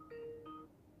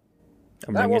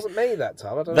 I'm That ringing. wasn't me that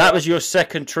time. I don't That know. was your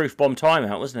second truth bomb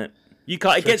timeout, wasn't it? You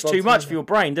can't. It Truth gets bomb too much timeout. for your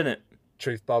brain, doesn't it?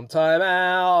 Truth bomb time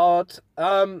out.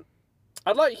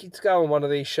 I'd like you to go on one of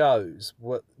these shows.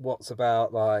 What's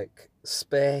about like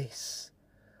space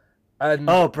and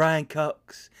Oh, Brian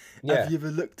Cox. Yeah. Have you ever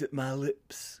looked at my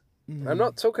lips? I'm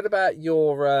not talking about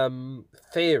your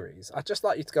theories. I'd just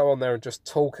like you to go on there and just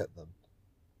talk at them.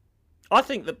 I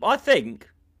think,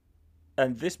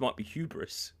 and this might be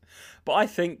hubris, but I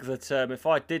think that if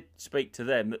I did speak to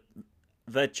them, that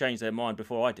they'd change their mind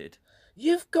before I did.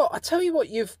 I tell you what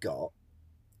you've got.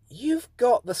 You've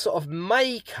got the sort of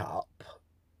makeup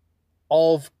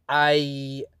of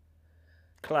a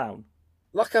Clown.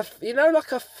 like a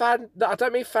fan. No, I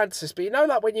don't mean fantasist, but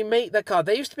like when you meet the guy.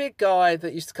 There used to be a guy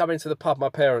that used to come into the pub my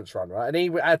parents run, right, and he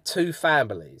had two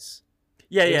families.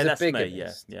 Yeah, He was a that's me.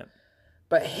 bigamist. Yeah.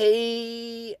 But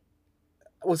he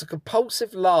was a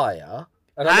compulsive liar.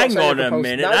 And I'm not Hang saying on a compulsive-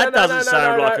 minute. No, That no, no, doesn't no,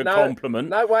 sound no, like a no. compliment.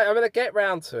 No, wait, I'm going to get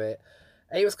round to it.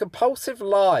 He was a compulsive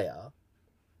liar,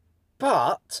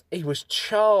 but he was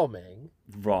charming.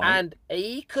 Right. And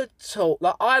he could talk.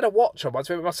 Like, I had a watch on once.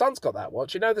 My son's got that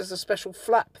watch. You know, there's a special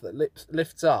flap that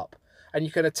lifts up, and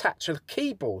you can attach a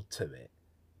keyboard to it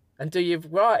and do your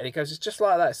right. And he goes, it's just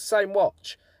like that. It's the same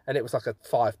watch. And it was like a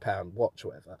 £5 watch or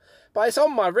whatever. But it's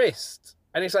on my wrist.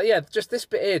 And he's like, yeah, just this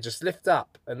bit here, just lift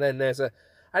up. And then there's a...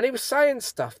 And he was saying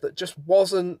stuff that just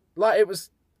wasn't... Like, it was,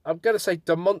 I'm going to say,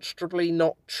 demonstrably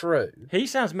not true. He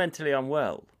sounds mentally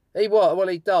unwell. He was. Well,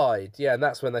 he died. Yeah, and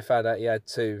that's when they found out he had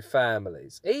two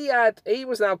families. He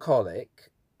was an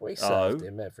alcoholic. We served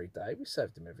him every day.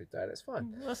 That's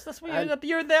fine. That's what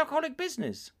you're in the alcoholic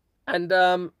business. And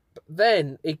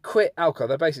then he quit alcohol.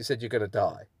 They basically said, you're going to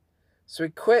die. So he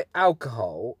quit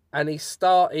alcohol and he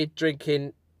started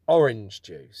drinking orange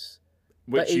juice.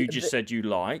 Which you just said you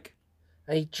like.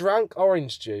 And he drank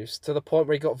orange juice to the point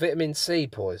where he got vitamin C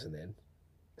poisoning.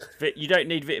 You don't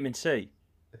need vitamin C.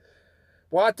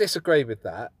 Well, I disagree with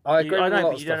that. I agree with a lot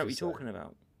but of you don't know stuff what he's you're saying. talking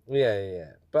about.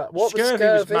 Yeah. But what was Scurvy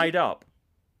scurvy? was made up.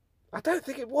 I don't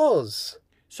think it was.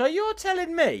 So you're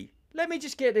telling me, let me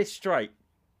just get this straight.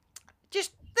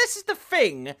 This is the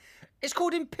thing. It's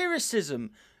called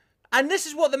empiricism. And this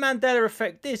is what the Mandela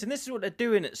effect is. And this is what they're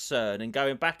doing at CERN and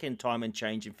going back in time and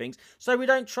changing things so we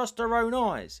don't trust our own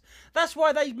eyes. That's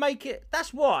why they make it.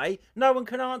 That's why no one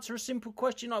can answer a simple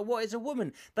question like, what is a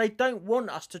woman? They don't want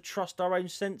us to trust our own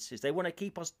senses. They want to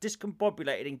keep us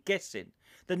discombobulated and guessing.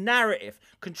 The narrative,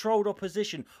 controlled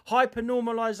opposition,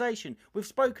 hyper-normalisation. We've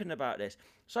spoken about this.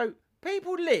 So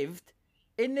people lived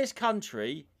in this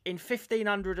country in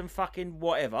 1500 and fucking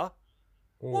whatever.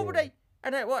 What would they...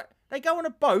 And they go on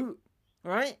a boat,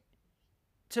 right,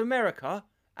 to America,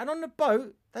 and on the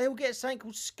boat, they all get something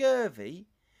called scurvy,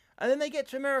 and then they get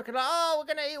to America like, oh, we're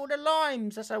going to eat all the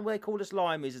limes. That's how they call us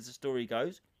limeys, as the story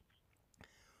goes.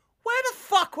 Where the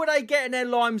fuck were they getting their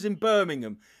limes in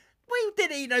Birmingham? We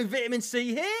didn't eat no vitamin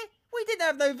C here. We didn't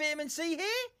have no vitamin C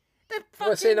here.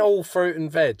 Well, it's in all fruit and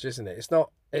veg, isn't it? It's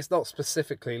not It's not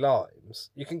specifically limes.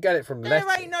 You can get it from There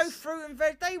lettuce. ain't no fruit and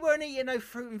veg. They weren't eating no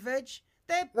fruit and veg.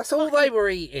 That's all they were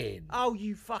eating. Oh,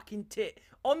 you fucking tit.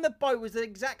 On the boat was the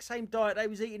exact same diet they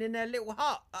was eating in their little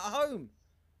hut at home.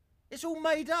 It's all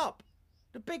made up.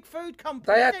 The big food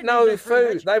company. They had no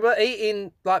food. They were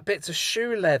eating like bits of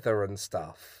shoe leather and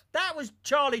stuff. That was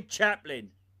Charlie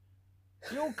Chaplin.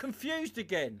 You're all confused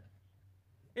again.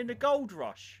 In the gold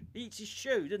rush. He eats his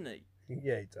shoe, doesn't he?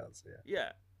 Yeah, he does,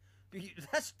 yeah. Yeah.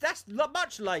 That's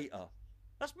much later.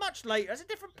 That's much later. That's a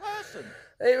different person.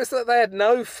 It was that they had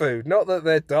no food, not that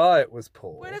their diet was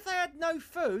poor. Well, if they had no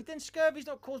food, then scurvy's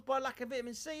not caused by lack of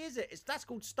vitamin C, is it? That's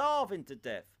called starving to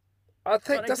death. I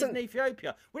think like doesn't. in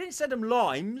Ethiopia, we didn't send them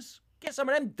limes. Get some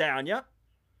of them down, ya.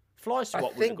 Fly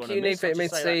swat. I think you need vitamin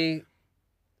C.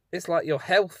 It's like your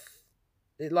health.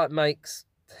 It like makes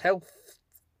health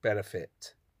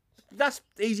benefit. That's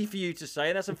easy for you to say,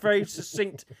 and that's a very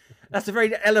succinct. That's a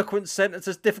very eloquent sentence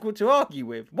that's difficult to argue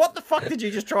with. What the fuck did you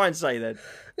just try and say then?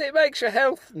 It makes your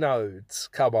health nodes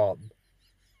come on.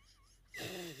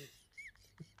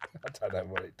 I don't know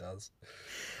what it does.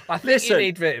 I think Listen, you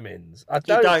need vitamins.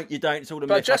 You don't. It's all a myth.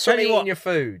 But just from eating your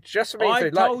food. Just from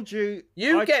eating food. I told you.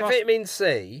 You get vitamin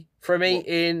C from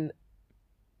eating.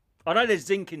 I know there's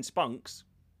zinc in spunks.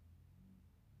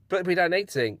 But we don't need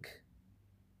zinc.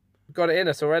 We've got it in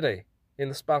us already. In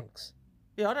the spunks.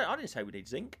 Yeah, I didn't say we need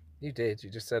zinc. You did. You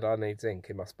just said I need zinc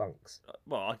in my spunks.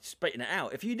 Well, I'm spitting it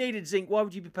out. If you needed zinc, why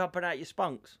would you be pumping out your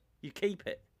spunks? You keep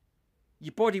it.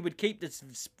 Your body would keep the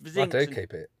zinc. I do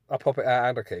keep it. I pop it out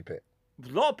and I keep it. A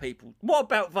lot of people. What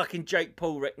about fucking Jake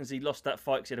Paul reckons he lost that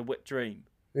fight because he had a wet dream?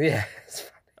 Yeah.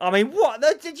 I mean, what?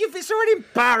 It's already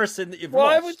embarrassing that you've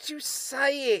Why lost. would you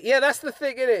say it? Yeah, that's the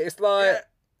thing, isn't it? It's like... Yeah,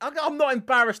 I'm not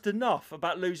embarrassed enough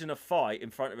about losing a fight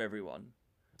in front of everyone.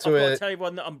 I've got to tell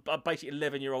everyone that I'm basically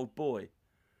an 11-year-old boy.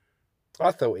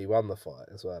 I thought he won the fight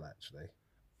as well, actually.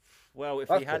 Well, if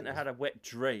he hadn't had a wet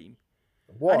dream...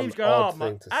 What and he was going, odd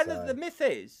thing to and say. the myth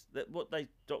is that what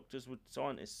doctors would,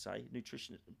 scientists say,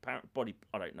 nutritionists, body,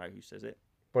 I don't know who says it.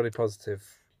 Body positive.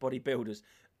 Bodybuilders.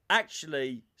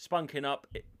 Actually, spunking up,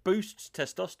 it boosts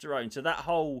testosterone. So that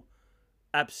whole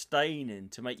abstaining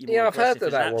to make you more I've heard aggressive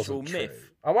is that an actual wasn't myth. true.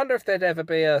 I wonder if there'd ever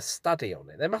be a study on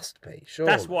it. There must be, sure.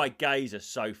 That's why gays are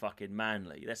so fucking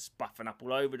manly. They're spuffing up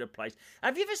all over the place.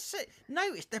 Have you ever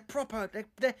noticed they're proper?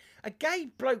 They're a gay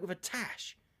bloke with a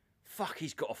tash. Fuck,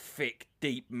 he's got a thick,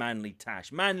 deep, manly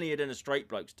tash. Manlier than a straight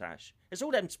bloke's tash. It's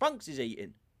all them spunks he's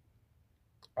eating.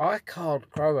 I can't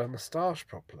grow a moustache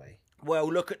properly. Well,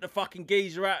 look at the fucking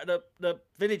geezer out of the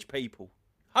village people.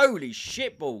 Holy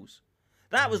shitballs.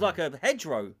 That was like a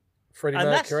hedgerow. Freddie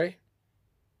Mercury.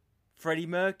 Freddie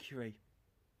Mercury.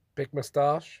 Big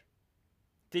moustache.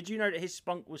 Did you know that his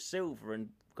spunk was silver and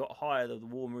got higher the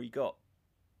warmer he got?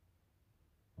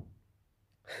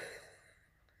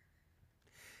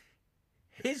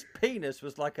 His penis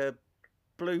was like a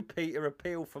Blue Peter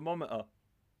appeal thermometer.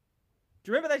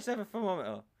 Do you remember they used to have a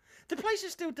thermometer? Do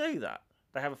places still do that?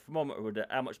 They have a thermometer with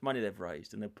how much money they've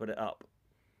raised and they put it up.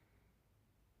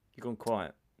 You've gone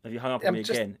quiet. Have you hung up on me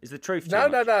again? Is the truth too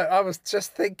much? No. I was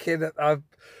just thinking that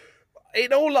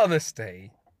in all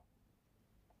honesty,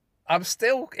 I'm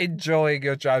still enjoying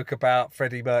your joke about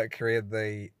Freddie Mercury and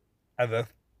the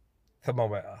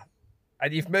thermometer.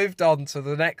 And you've moved on to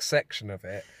the next section of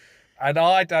it. And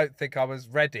I don't think I was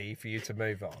ready for you to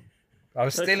move on. I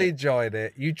was still enjoying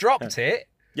it. You dropped it.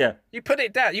 Yeah. You put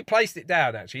it down. You placed it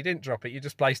down, actually. You didn't drop it. You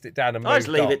just placed it down and moved on. I just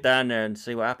leave it down there and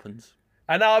see what happens.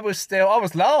 And I was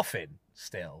laughing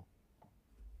still.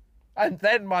 And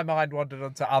then my mind wandered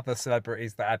onto other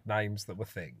celebrities that had names that were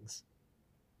things.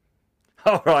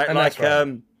 All right,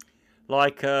 And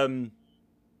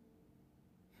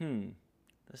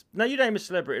No, you name a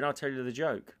celebrity and I'll tell you the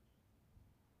joke.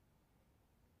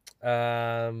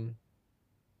 Did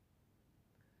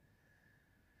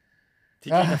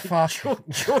you know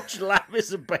George Lamb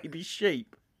is a baby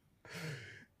sheep?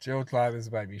 George Lamb is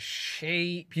a baby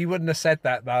sheep. You wouldn't have said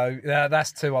that, though.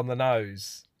 That's too on the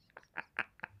nose.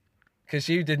 Because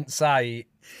you didn't say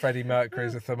Freddie Mercury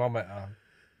is a thermometer.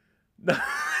 No,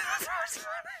 that's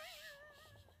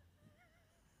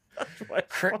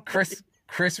funny.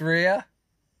 Chris Rea?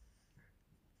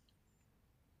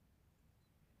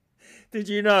 Did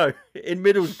you know in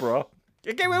Middlesbrough?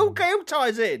 Okay, it all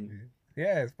ties in.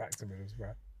 Yeah, it's back to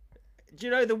Middlesbrough. Do you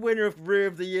know the winner of Rear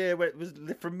of the Year when it was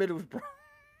from Middlesbrough?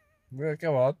 Well,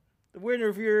 go on. The winner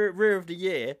of your Rear of the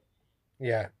Year?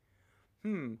 Yeah.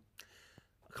 I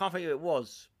can't think who it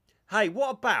was. Hey, what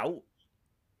about...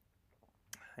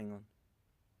 Hang on.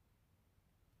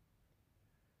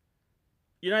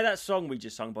 You know that song we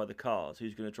just sung by the Cars,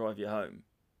 Who's Gonna Drive You Home?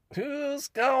 Who's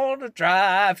gonna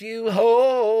drive you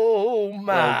home?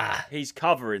 Well, he's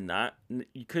covering that.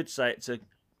 You could say it's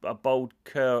a bold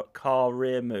car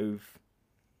rear move.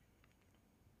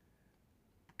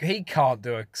 He can't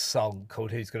do a song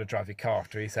called "Who's Gonna Drive Your Car"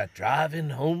 after he said "Driving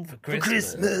Home for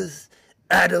Christmas."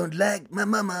 I don't like my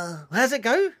mama. How's it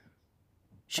go?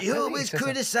 She think he always says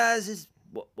criticizes.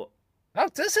 What? Oh,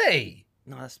 does he?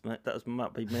 No,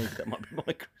 might be me. That might be my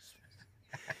Christmas.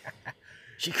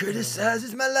 She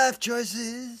criticizes my life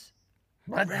choices.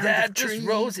 My Around dad the just tree.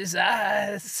 rolls his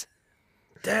eyes.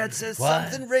 Dad says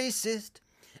What? something racist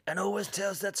and always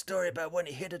tells that story about when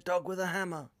he hit a dog with a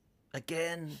hammer.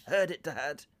 Again, heard it,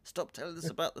 Dad. Stop telling us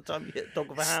about the time you hit a dog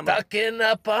with a hammer. Stocking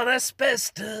up on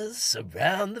asbestos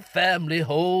around the family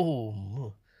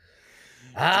home.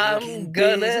 I'm Drinking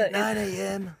beers at gonna. 9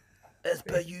 a.m. as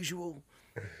per usual.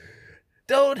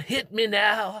 Don't hit me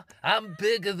now. I'm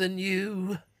bigger than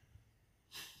you.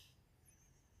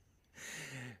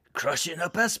 Crushing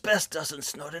up asbestos and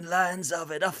snorting lines of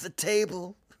it off the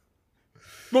table.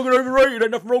 Fucking overrated,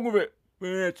 ain't nothing wrong with it.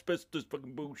 Yeah, asbestos,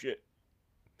 fucking bullshit.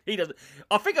 He doesn't.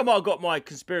 I think I might have got my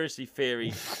conspiracy theory.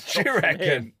 Do you from reckon?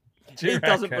 him. Do you He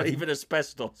doesn't reckon? believe in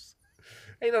asbestos.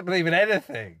 He doesn't believe in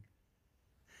anything.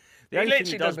 The He only thing he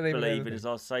literally does doesn't believe in believe in anything. is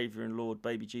our Saviour and Lord,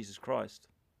 baby Jesus Christ.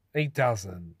 He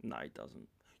doesn't. No, he doesn't.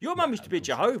 Your mum used to be a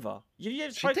Jehovah. You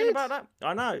ever She spoken did. about that?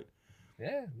 I know.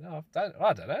 Yeah, no,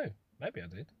 I don't know. Maybe I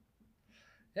did.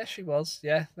 Yes, she was.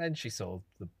 Yeah, then she saw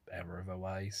the error of her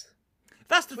ways.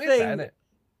 That's the Weird, thing. that, innit?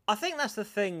 I think that's the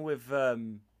thing with.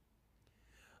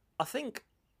 I think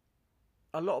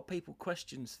a lot of people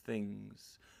questions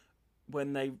things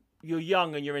when you're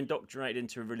young and you're indoctrinated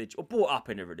into a religion or brought up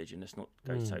in a religion. Let's not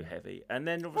go so heavy. And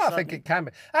then all of a Well, I sudden, think it can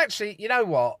be. Actually, you know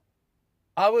what?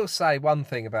 I will say one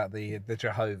thing about the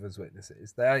Jehovah's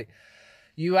Witnesses.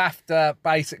 You have to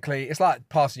basically, it's like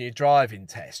passing your driving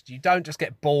test. You don't just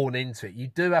get born into it. You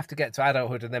do have to get to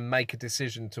adulthood and then make a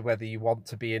decision to whether you want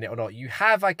to be in it or not. You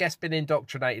have, I guess, been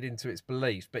indoctrinated into its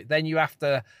beliefs, but then you have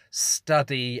to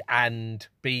study and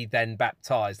be then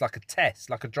baptized, like a test,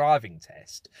 like a driving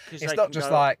test. 'cause It's they not can just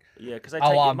go- like, yeah, because they oh,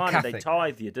 take your I'm money, Catholic. they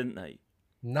tithe you, didn't they?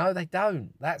 no, they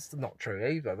don't. That's not true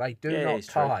either. They do Yeah, not it's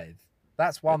true. tithe.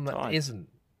 That's one They that tithe. isn't.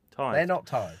 Tithe. They're not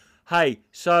tithe. Hey,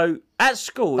 so at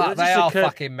school, But it they just are occurred-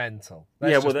 fucking mental.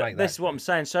 Let's yeah, just well, make this that is what I'm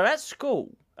saying. So at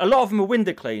school, a lot of them are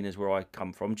window cleaners where I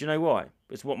come from. Do you know why?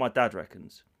 It's what my dad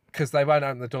reckons. because they won't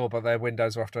open the door, but their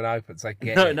windows are often open, so they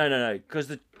get No, in. no. Because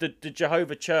the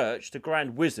Jehovah Church, the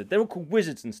Grand Wizard, they're all called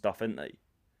wizards and stuff, aren't they?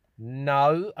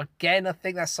 No, again, I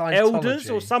think that's Scientology. Elders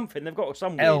or something. They've got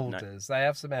some weird name. Elders. They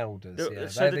have some elders. Yeah.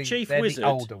 So They're the chief they're wizard- the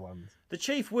older ones. The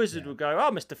chief wizard would go,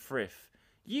 "Oh, Mr. Frith,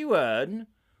 you earn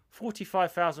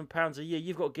 £45,000 a year.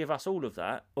 You've got to give us all of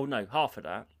that. Oh no, half of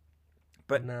that.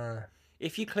 But No,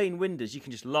 if you clean windows, you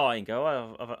can just lie and go,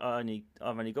 "Oh,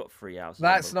 I've only got 3 hours."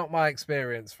 that's not my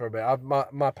experience for a bit.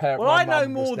 My parents. Well, I know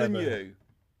more than you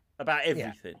about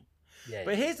everything. Yeah,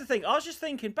 But here's the thing: I was just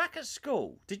thinking, back at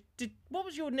school, did what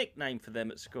was your nickname for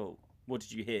them at school? What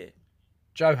did you hear?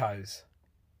 Johos.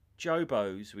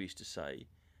 Jobos, we used to say,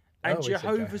 and Oh, we said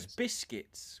Jehovah's Johos.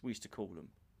 Biscuits, we used to call them.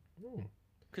 Hmm.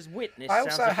 Because witness. I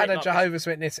sounds also had bit a like Jehovah's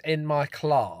Witness in my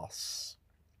class,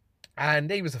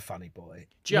 and he was a funny boy.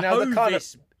 Jehovah's, You know, the kind of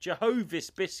Jehovah's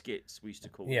Biscuits, we used to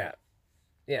call them.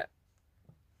 yeah.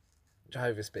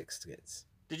 Jehovah's Biscuits.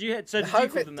 Did you? So did you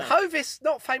call them that? Jehovah's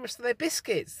not famous for their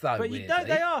biscuits, though. But you know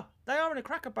weirdly. they are. They are in a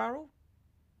Cracker Barrel.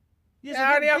 Yes,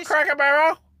 Yeah, only a Cracker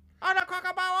Barrel. And a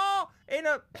Cracker Barrel in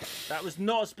a. That was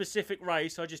not a specific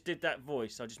race. I just did that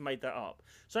voice. I just made that up.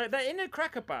 So they're in a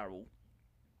Cracker Barrel,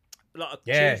 like a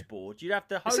Yeah. cheese board. You'd have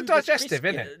to. It's a hold digestive,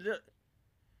 this isn't biscuit.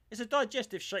 It's a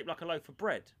digestive shaped like a loaf of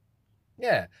bread.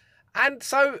 Yeah, and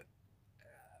so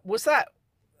was that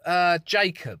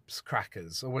Jacob's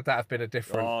crackers, or would that have been a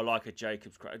different? Oh, like a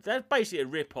Jacob's cracker. They're basically a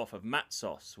rip-off of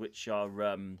Matsos, which are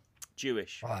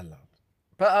Jewish. I love.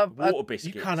 But Water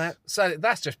biscuits. You can't have, so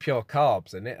that's just pure carbs,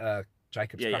 isn't it?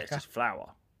 Jacob's Yeah, cracker. it's just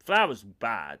flour. Flour's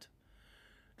bad.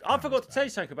 I forgot to tell you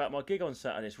something about my gig on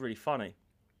Saturday. It's really funny.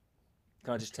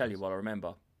 Can I just tell you what I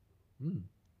remember? Mm.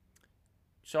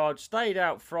 So I'd stayed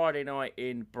out Friday night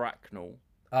in Bracknell.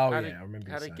 Oh Had yeah, I remember.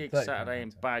 you Had a saying. gig 30 Saturday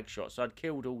in pounds. Bagshot, so I'd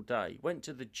killed all day. Went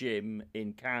to the gym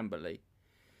in Camberley.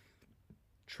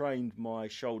 Trained my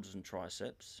shoulders and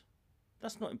triceps.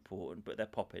 That's not important, but they're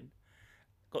popping.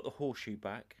 Got the horseshoe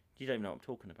back. You don't know what I'm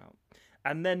talking about.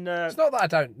 And then It's not that I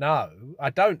don't know. I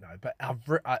don't know, but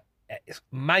it's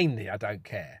mainly I don't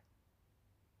care.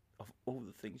 of all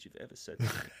the things you've ever said to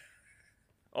me.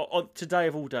 on today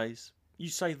of all days, you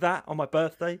say that on my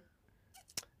birthday?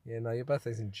 Yeah, no, your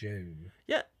birthday's in June.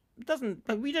 Yeah, it doesn't.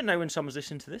 But we don't know when someone's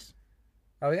listening to this.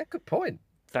 Oh yeah, good point.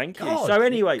 Thank you. God, So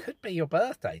anyway, it could be your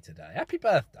birthday today. Happy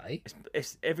birthday.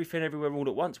 it's Everything Everywhere All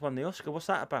at Once won the Oscar. What's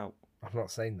that about? I've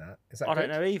not seen that. Is that I good? don't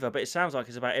know either, but it sounds like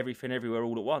it's about Everything Everywhere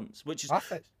All at Once, which is I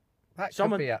think that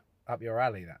could be up your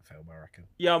alley, that film, I reckon.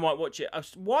 yeah, I might watch it. A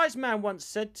wise man once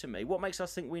said to me, "What makes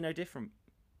us think we know different?"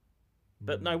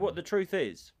 But no, what the truth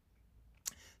is,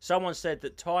 someone said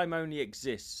that time only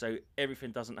exists, so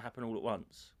everything doesn't happen all at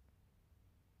once.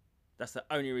 That's the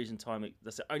only reason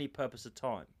that's the only purpose of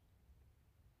time.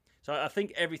 So I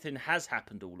think everything has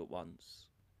happened all at once.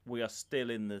 We are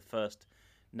still in the first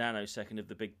nanosecond of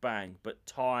the Big Bang, but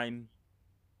time,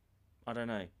 I don't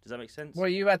know. Does that make sense? Well,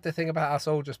 you had the thing about us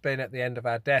all just being at the end of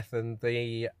our death and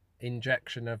the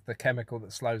injection of the chemical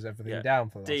that slows everything down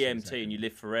for us. DMT, and you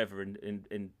live forever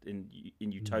in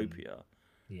utopia.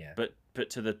 Yeah. But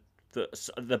to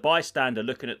the bystander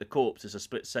looking at the corpse is a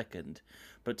split second,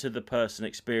 but to the person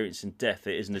experiencing death,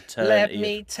 it is an eternity. Let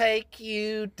me take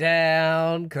you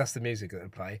down, because that's the music that they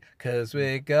play. Because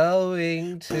we're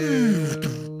going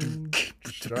to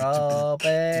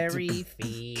Strawberry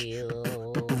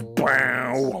Field.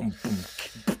 Wow.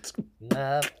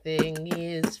 Nothing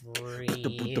is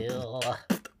real.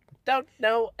 Don't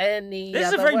know any. This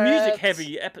is a other very words.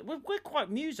 music-heavy episode. We're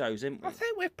quite musos, aren't we? I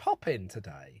think we're popping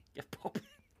today. Yeah,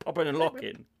 popping and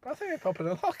locking. I think we're popping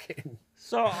and locking.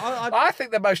 So I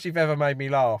think the most you've ever made me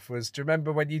laugh was, do you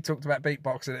remember when you talked about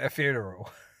beatboxing at a funeral?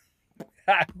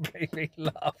 That made me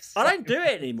laugh. I don't do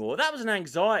it anymore. That was an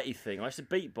anxiety thing. I used to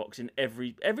beatbox in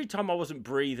every time I wasn't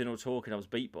breathing or talking, I was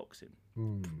beatboxing.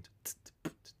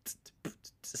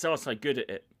 So I was so good at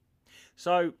it.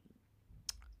 So,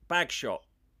 bag shot.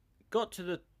 Got to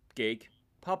the gig,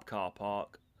 pub car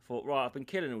park. Thought, right, I've been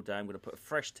killing all day. I'm going to put a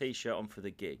fresh t-shirt on for the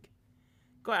gig.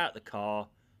 Got out the car,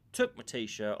 took my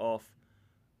t-shirt off,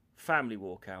 family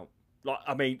walkout. Like,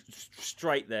 I mean,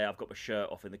 straight there, I've got my shirt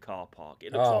off in the car park.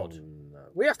 It looks odd. No.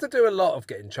 We have to do a lot of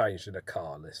getting changed in a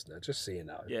car, listener, just so you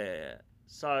know. Yeah.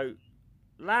 So,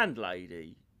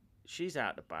 landlady, she's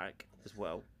out the back as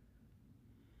well.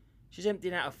 She's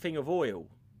emptying out a thing of oil.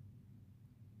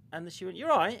 And then she went, "You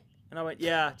right?" And I went,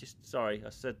 "Yeah, just sorry." I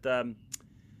said, Did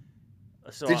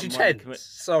you tense?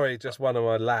 Sorry, just one of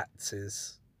my lats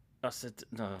is... I said,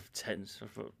 "No, I've tense." I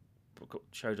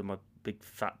showed her my big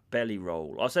fat belly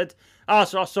roll. I said,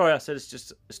 sorry. I said,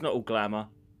 it's not all glamour."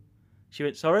 She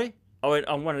went, "Sorry?" I went,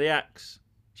 "I'm one of the acts."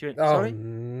 She went, "Sorry?"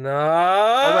 No!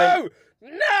 I went,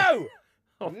 No!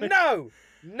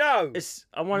 No!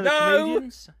 I'm one of the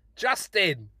comedians.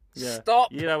 Justin, Yeah.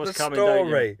 stop You know what's the coming, don't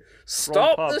you? story.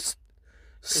 Stop pub.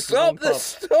 the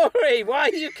story. Why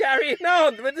are you carrying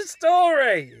on with the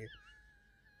story?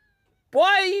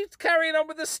 Why are you carrying on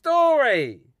with the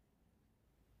story?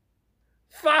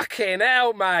 Fucking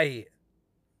hell, mate.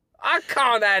 I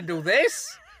can't handle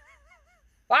this.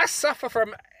 I suffer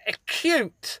from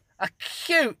acute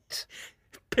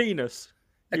Penis.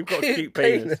 You've got a cute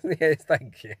penis. Yes,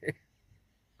 thank you.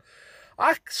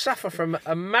 I suffer from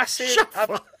a massive,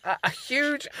 a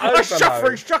huge overload.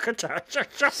 Suffering shock attack.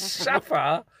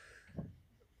 Suffer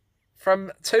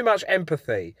from too much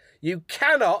empathy. You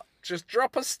cannot just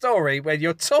drop a story when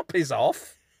your top is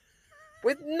off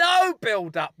with no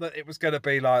build-up that it was going to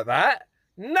be like that.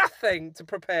 Nothing to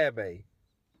prepare me.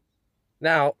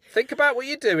 Now, think about what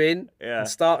you're doing and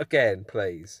start again,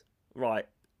 please. Right.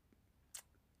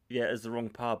 Yeah, it's the wrong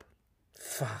pub.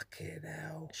 Fucking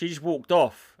hell. She just walked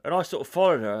off, and I sort of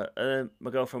followed her, and then my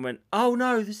girlfriend went, "Oh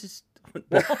no, this is..." I went,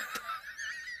 "What?"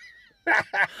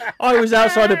 I was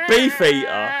outside a Beefeater.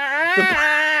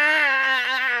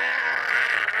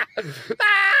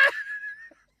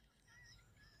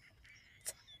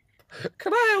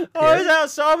 Can I help you? I was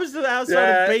outside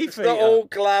a Beefeater. It's not all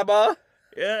glamour.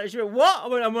 Yeah, she went, "What?" I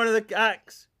went, "I'm one of the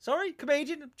acts." "Sorry,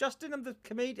 comedian, Justin, I'm the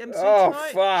comedian MC Oh,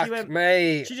 tonight." fuck She went,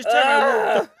 me. She just turned around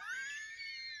and walked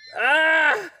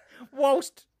Ah!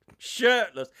 whilst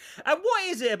shirtless. And what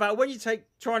is it about when you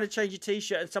trying to change your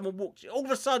t-shirt and someone walks, all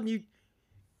of a sudden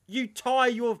you tie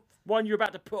your one you're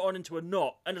about to put on into a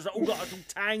knot, and it's like all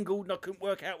tangled, and I couldn't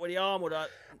work out where the arm or the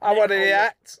One of the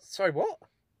acts. Sorry, what?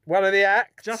 One of the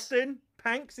acts. Justin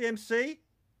Panks, the MC.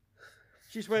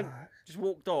 She just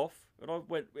walked off, and I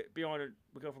went behind her.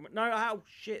 My girlfriend went, "No, oh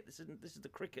shit, this is the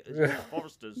cricketers, the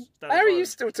Foresters." How are you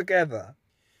still together?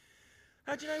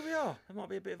 How do you know we are? That might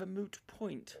be a bit of a moot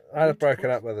point. I'd have broken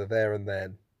up with her there and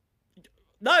then.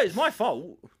 No, it's my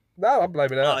fault. No, I'm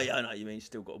blaming her. Oh, yeah, I know. You mean you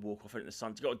still got to walk off in the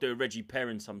sun. You got to do a Reggie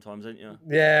Perrin sometimes, haven't you?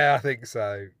 Yeah, I think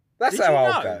so. That's Did how you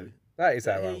I'll know go. That is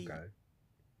how I'll go.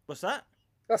 What's that?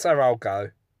 That's how I'll go.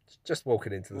 Just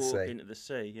walking into the sea. Into the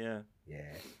sea, yeah. Yeah.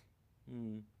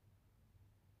 Mm.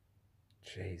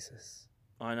 Jesus.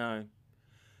 I know.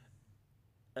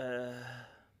 I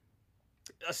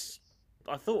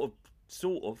thought of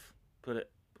sort of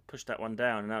pushed that one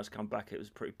down, and now it's come back. It was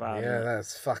pretty bad. Yeah, isn't it?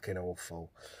 that's fucking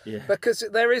awful. Yeah. Because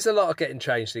there is a lot of getting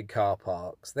changed in car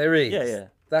parks. There is. Yeah.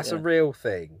 That's Yeah. a real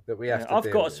thing that we have to I've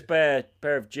deal got a with. spare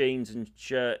pair of jeans and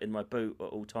shirt in my boot at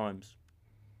all times.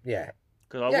 Yeah.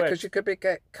 Because Because you could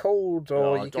get cold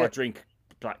or I you get... drink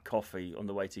black coffee on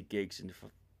the way to gigs, and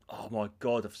oh my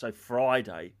god! So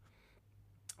Friday,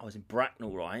 I was in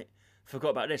Bracknell, right? Forgot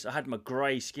about this. I had my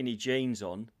grey skinny jeans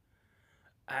on,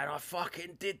 and I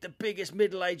fucking did the biggest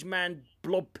middle-aged man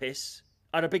blob piss.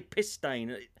 I had a big piss stain,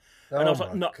 and I was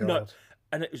like, no,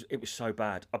 and it was so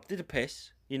bad. I did a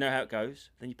piss. You know how it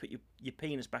goes. Then you put your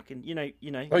penis back in. You know.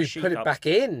 Oh, you put it back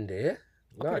in, do you?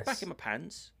 I put it back in my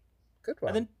pants. Good one.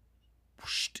 And then,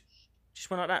 whoosh, just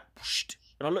went like that. Whoosh,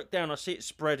 and I look down, I see it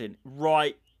spreading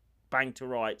right, bang to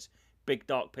rights, big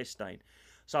dark piss stain.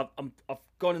 So I've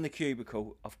gone in the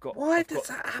cubicle. Why does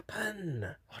that happen?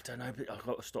 I don't know, but I've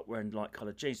got to stop wearing light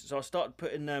coloured jeans. So I started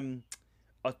putting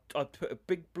I put a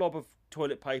big blob of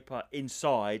toilet paper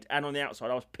inside and on the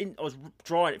outside. I was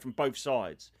drying it from both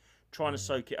sides, trying to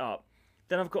soak it up.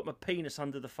 Then I've got my penis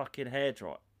under the fucking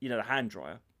hairdryer, the hand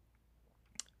dryer.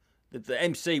 The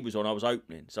MC was on, I was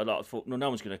opening, so I thought, no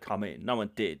one's going to come in. No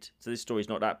one did, so this story's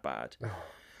not that bad.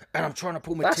 And I'm trying to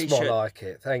pull my That's t-shirt. more like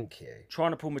it, thank you.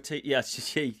 Trying to pull my t-shirt. Yeah,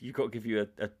 you've got to give you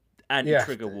a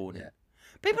anti-trigger warning. Yeah.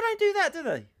 People don't do that, do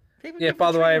they? People give by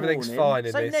you the way, trigger everything's warning. fine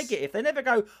in So this. negative. They never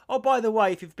go, oh, by the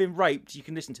way, if you've been raped, you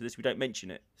can listen to this. We don't mention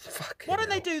it. Why don't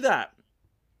they do that?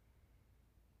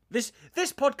 This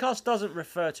podcast doesn't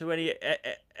refer to any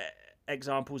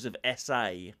examples of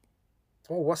SA.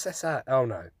 Oh, what's SA? Oh,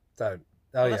 no, don't.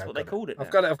 Oh, That's what they called it. I've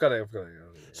got it.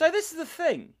 So this is the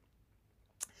thing.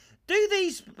 Do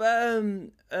these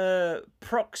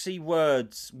proxy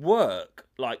words work,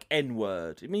 like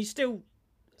N-word? I mean, you still...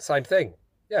 Same thing.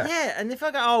 Yeah. Yeah, and if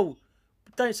I go, oh,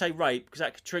 don't say rape, because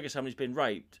that could trigger somebody who's been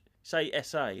raped. Say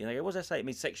SA. And they go, what's SA? It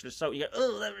means sexual assault. You go,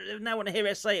 oh, now I want to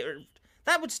hear SA.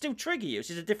 That would still trigger you. It's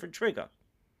just a different trigger.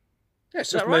 Yeah,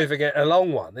 it's just moving it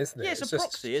along one, isn't it? Yeah, it's a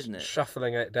proxy, isn't it?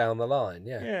 Shuffling it down the line,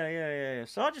 yeah. Yeah.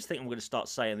 So I just think I'm going to start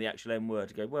saying the actual N word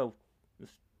to go, well,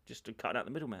 just to cut out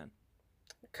the middleman.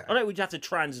 Okay. I don't think we'd have to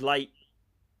translate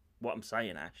what I'm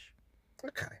saying, Ash.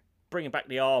 Okay. Bringing back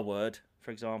the R word,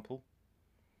 for example.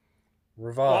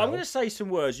 Revile. Well, I'm going to say some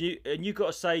words, and you've got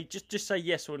to say, just say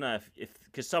yes or no,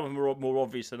 because some of them are more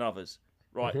obvious than others.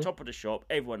 Right, top of the shop,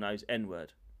 everyone knows N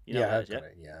word. You know what that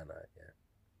is, yeah, I know, yeah.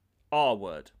 R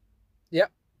word.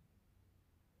 Yep.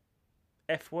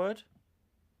 F word.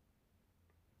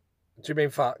 Do you mean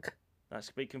fuck? That's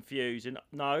to be confusing.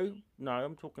 No,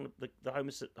 I'm talking the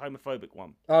homophobic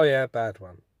one. Oh yeah, bad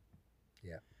one.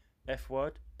 Yeah. F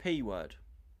word. P word.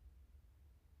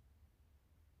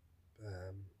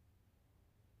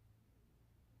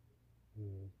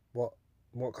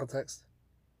 What context?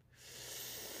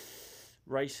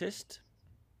 Racist.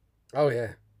 Oh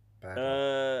yeah, bad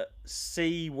one.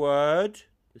 C word.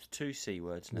 There's 2 C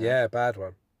words now. Yeah, bad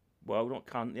one. Well, not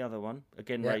cunt. The other one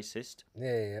again, Yeah. racist.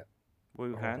 Yeah.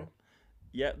 Wuhan.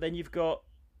 Yeah. Then you've got.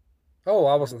 Oh,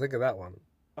 I wasn't thinking that one.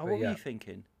 Oh, what were you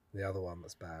thinking? The other one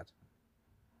that's bad.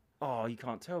 Oh, you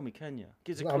can't tell me, can you?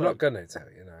 Give us a No, clue. I'm not gonna tell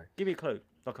you, no. Give me a clue.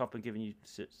 Like I've been giving you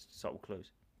subtle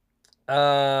clues.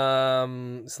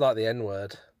 It's like the N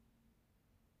word.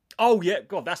 Oh yeah,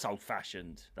 God, that's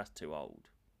old-fashioned. That's too old.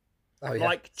 Oh yeah.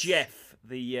 Like Jeff,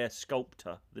 the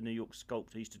sculptor, the New York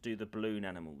sculptor, used to do the balloon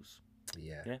animals.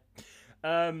 Yeah. Yeah.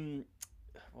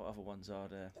 What other ones are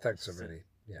there? Thanks for really.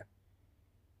 Yeah.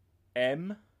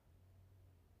 M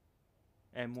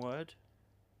word.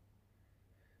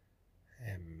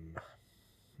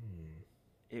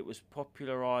 It was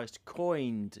popularised,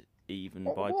 coined even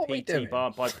by P.T.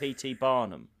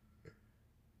 Barnum.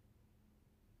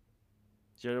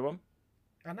 Do you know the one?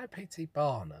 I know P.T.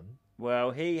 Barnum.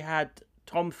 Well, he had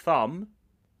Tom Thumb,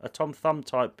 a Tom Thumb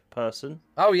type person.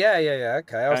 Oh yeah.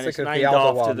 Okay, I was and it's thinking of named the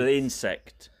other after one. the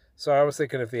insect. So I was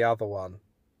thinking of the other one,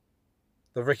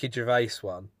 the Ricky Gervais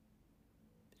one.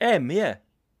 M, yeah.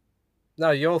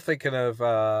 No, you're thinking of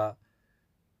a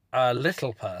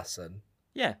little person.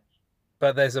 Yeah.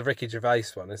 But there's a Ricky Gervais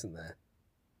one, isn't there?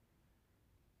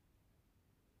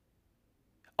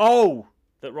 Oh,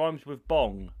 that rhymes with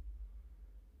bong.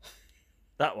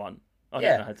 That one. I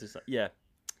don't know how to say. Yeah.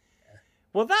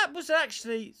 Well, that was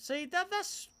actually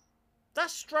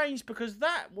that's strange because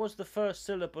that was the first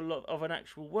syllable of an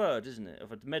actual word, isn't it?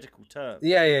 Of a medical term.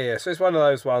 Yeah. So it's one of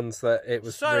those ones that it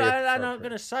was. So, and I'm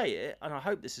going to say it, and I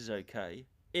hope this is okay.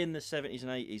 In the 70s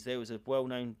and 80s, there was a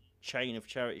well-known chain of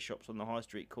charity shops on the high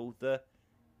street called the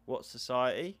what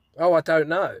society? Oh, I don't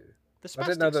know. I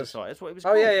didn't know Spastic that. Society. That's what it was Oh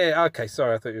called. yeah. Okay,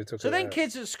 sorry, I thought you were talking. So then about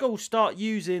kids at school start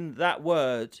using that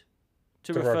word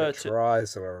to refer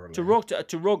to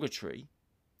derogatory.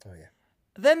 Oh yeah.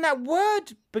 Then that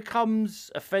word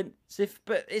becomes offensive,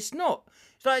 but it's not.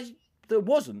 It's like it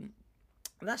wasn't.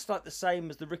 And that's like the same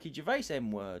as the Ricky Gervais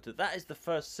M word. That is the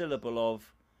first syllable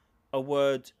of a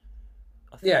word.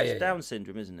 I think it's Down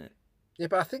syndrome, isn't it? Yeah,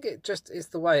 but I think it just is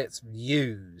the way it's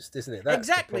used, isn't it? That's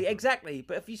Exactly.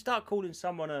 But if you start calling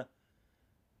someone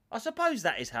I suppose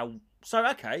that is how.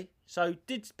 So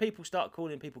did people start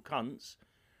calling people cunts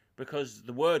because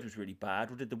the word was really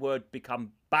bad, or did the word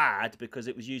become bad because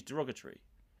it was used derogatory?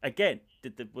 Again,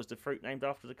 was the fruit named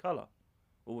after the colour,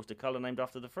 or was the colour named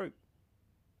after the fruit?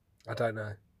 I don't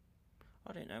know.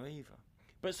 I don't know either.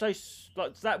 But so,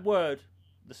 like that word,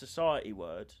 the society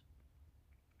word,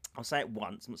 I'll say it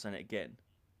once. I'm not saying it again.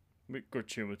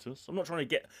 Gratuitous. I'm not trying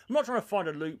to find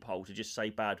a loophole to just say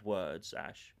bad words,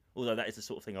 Ash. Although that is the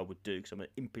sort of thing I would do because I'm an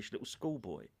impish little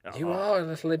schoolboy. You are a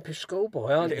little impish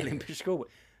schoolboy, aren't you? Little impish schoolboy.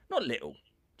 Not little,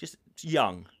 just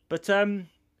young. But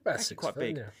actually quite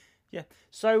big. Yeah.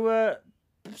 So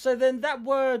then that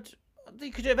word,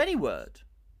 you could have any word.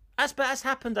 As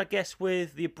happened, I guess,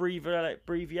 with the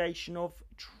abbreviation of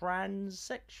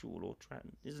transsexual or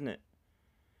trans, isn't it?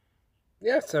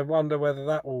 Yes, I wonder whether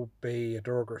that will be a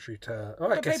derogatory term.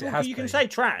 Oh, I guess it has you can say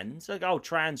trans, like,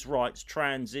 trans rights,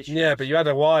 trans issues. Yeah, but you had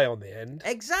a Y on the end.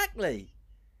 Exactly.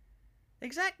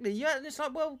 Yeah, and it's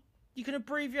like, well, you can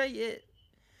abbreviate it.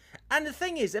 And the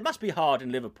thing is, it must be hard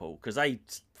in Liverpool because they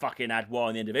fucking had Y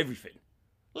on the end of everything.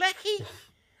 Lecky.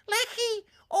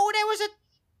 Oh, there was a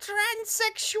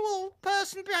transsexual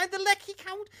person behind the lecky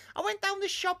count. I went down the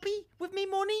shoppy with me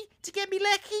money to get me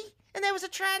lecky, and there was a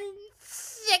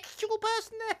transsexual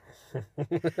person there.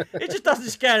 It just doesn't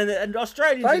scan, and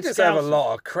Australians. They deserve a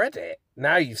lot of credit.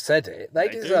 Now you've said it, they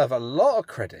deserve a lot of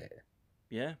credit.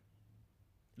 Yeah,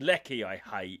 lecky, I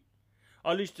hate.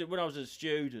 I used to when I was a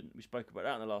student. We spoke about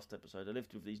that in the last episode. I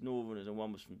lived with these Northerners, and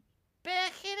one was from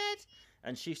Birkenhead,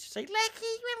 and she used to say, "Lecky,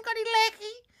 you haven't got any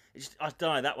lecky." I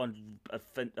don't know, that one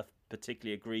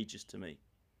particularly egregious to me.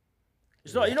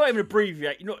 It's not. You're not even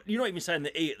abbreviate. You're not even saying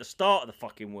the E at the start of the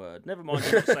fucking word. Never mind.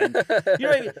 You're not saying.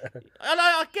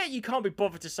 I get you can't be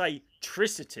bothered to say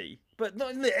tricity, but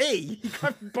not in the E. You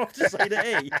can't be bothered to say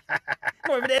the E.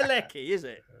 Not even a lecky, is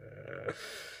it?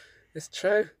 It's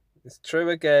true. It's true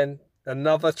again.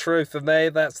 Another truth, and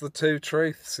that's the two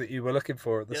truths that you were looking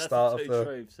for at the start of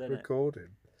the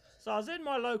recording. So I was in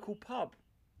my local pub.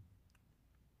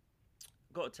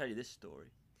 Got to tell you this story.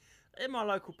 In my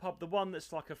local pub, the one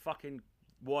that's like a fucking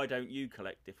why don't you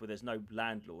collective, where there's no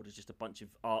landlord, it's just a bunch of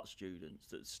art students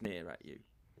that sneer at you.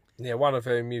 Yeah, one of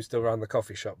whom used to run the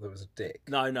coffee shop that was a dick.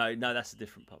 No, that's a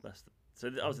different pub. I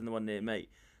was in the one near me.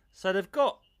 So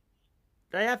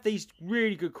they have these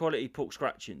really good quality pork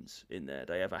scratchings in there.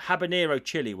 They have a habanero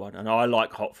chili one, and I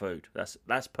like hot food. That's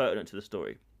pertinent to the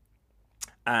story.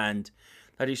 And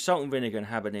they do salt and vinegar and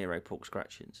habanero pork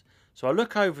scratchings. So I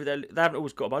look over there. They haven't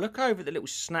always got them. I look over the little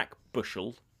snack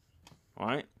bushel,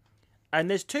 right? And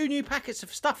there's 2 new packets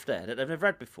of stuff there that they've never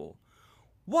had before.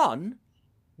 One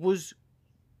was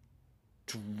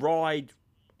dried,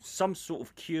 some sort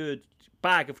of cured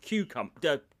bag of gherkins,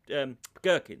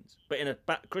 but in a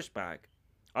crisp bag.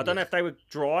 I don't know if they were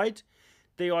dried,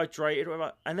 dehydrated, or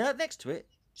whatever. And next to it,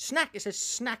 it says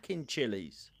snacking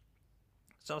chilies.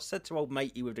 So I said to old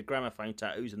matey with the gramophone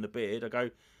tattoos and the beard, I go,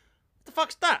 "What the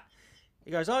fuck's that?" He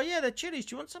goes, "Oh yeah, they're chilies.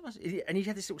 Do you want some?" And he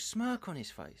had this little smirk on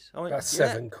his face. I went, "That's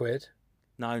 £7."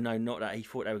 No, not that. He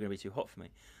thought they were going to be too hot for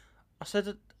me. I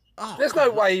said, "Oh, there's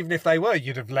no way, even if they were,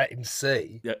 you'd have let him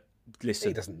see." Yeah, listen.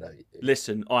 He doesn't know you.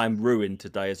 Listen, I am ruined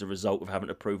today as a result of having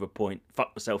to prove a point.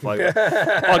 Fuck myself over.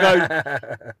 I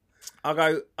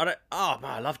go. Oh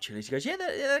man, I love chilies. He goes, "Yeah,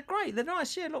 they're great. They're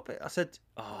nice. Yeah, a little bit." I said,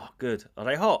 "Oh, good. Are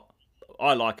they hot?"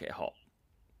 I like it hot.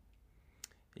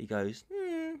 He goes,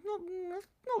 not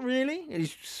really. And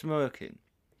he's smirking.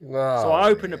 Oh, so I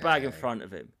opened the bag in front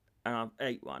of him and I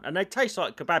ate one. And they taste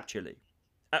like kebab chili.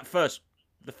 At first,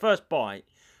 the first bite,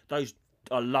 I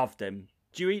love them.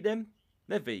 Do you eat them?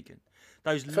 They're vegan.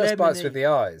 Those first bite's with the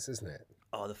eyes, isn't it?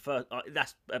 Oh, the first,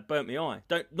 that burnt my eye.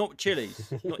 Not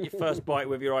chilies. Not your first bite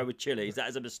with your eye with chilies. That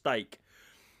is a mistake.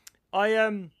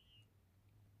 I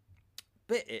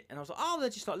bit it and I was like, "Oh, they're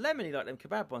just like lemony, like them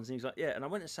kebab ones." And he's like, "Yeah." And I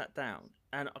went and sat down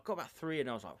and I got about 3 and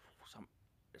I was like,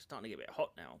 "It's starting to get a bit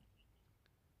hot now."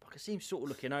 But I could see him sort of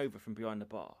looking over from behind the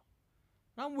bar.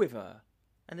 And I'm with her,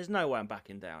 and there's no way I'm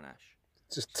backing down, Ash.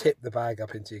 Just tip the bag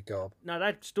up into your gob. No, they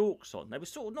had stalks on. They were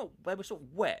sort of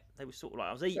wet. They were sort of like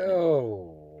I was eating them.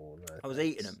 Oh, no. I was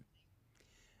eating them.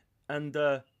 And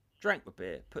drank my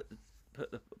beer, put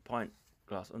put the pint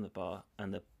glass on the bar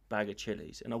and the bag of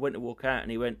chilies, and I went to walk out, and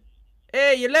he went,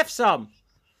 "Here, you left some,"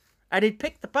 and he'd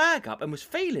picked the bag up and was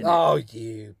feeling it. Oh,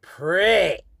 you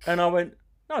prick! And I went,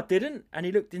 "No, I didn't." And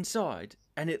he looked inside,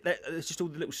 and it's just all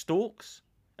the little stalks.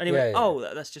 And he went, "Oh,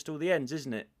 that's just all the ends,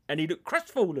 isn't it?" And he looked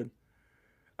crestfallen.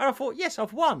 And I thought, "Yes,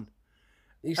 I've won."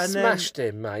 You And smashed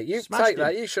him, mate. You smashed take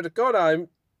that. him. You should have gone home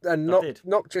and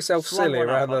knocked yourself Slung silly one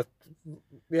around up. the.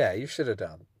 Yeah, you should have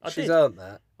done. She's did. earned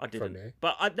that. I from didn't. you.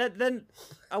 But then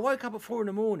I woke up at 4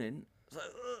 a.m. I was like,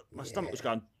 ugh, my stomach was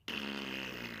going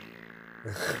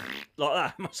like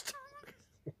that. My stomach.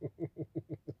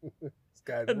 It's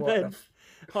going, And what then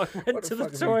I went what to the the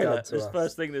fuck have you done toilet to this us?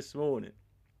 first thing this morning.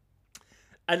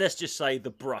 And let's just say the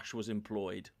brush was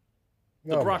employed.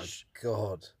 The oh brush. My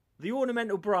God. The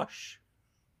ornamental brush.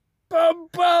 Bum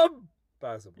bum.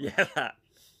 Basil. Yeah, that.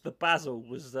 The basil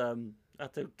was I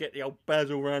had to get the old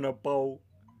basil around a bowl.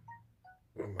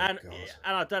 Oh my And God.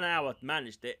 I don't know how I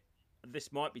managed it.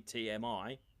 This might be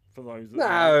TMI for those that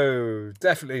No,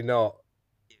 definitely not.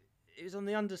 It was on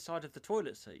the underside of the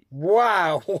toilet seat.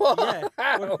 Wow. What? Yeah.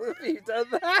 How have you done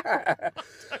that?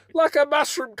 Like a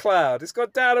mushroom cloud. It's gone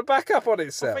down and back up on I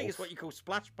itself. think it's what you call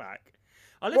splashback.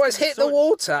 Well, it's hit the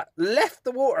water, left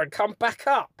the water, and come back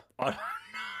up. I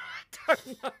don't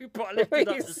know, but I lifted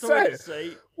up the So, toilet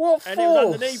seat What and force? it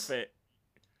was underneath it.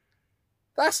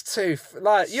 That's too.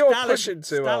 Like, you're pushing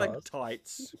too hard.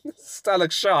 Stalactites.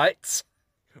 Stalagmites.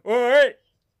 All right.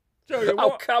 Tell you Oh,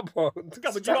 what. come on. Come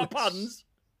on, you got puns?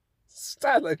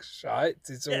 Stalagmites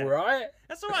is Yeah. all right.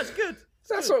 That's all right, it's good.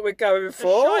 That's good. what we're going A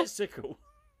for. shite-sickle.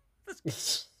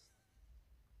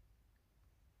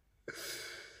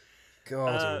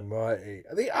 God almighty.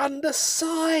 The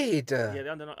underside. Yeah,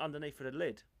 the underneath of the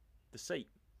lid. The seat.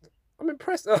 I'm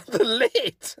impressed. Oh, the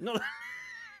lid. No,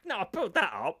 I built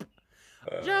that up.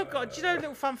 Do you know a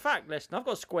little fun fact, listen? I've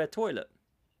got a square toilet.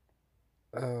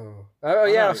 Oh I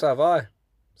yeah, know. so have I.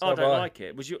 So I have don't like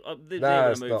it. Was you? When No,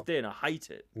 I it's moved not. in, I hate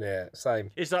it. Yeah, same.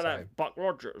 It's like same. that Buck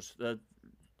Rogers, the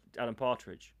Alan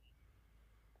Partridge.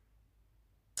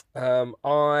 I don't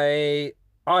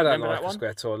Remember like that a one?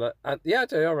 square toilet. And yeah, I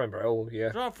do. I remember it all.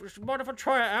 Yeah. Mind if I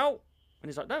try it out? And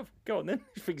he's like, "No, go on then."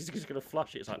 He thinks he's just going to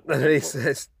flush it. It's like, And he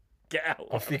says, "Get out."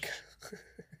 "Off you go."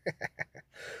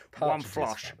 One Partridge is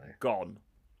flush, funny. gone.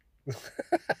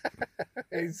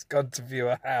 He's gone to view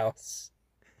a house.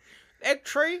 Egg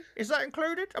tree, is that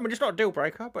included? I mean, it's not a deal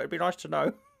breaker, but it'd be nice to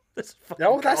know.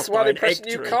 No, that's one impression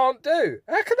you can't do.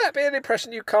 How can that be an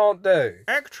impression you can't do?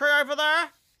 Egg tree over there.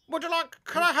 Would you like?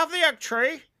 Can I have the egg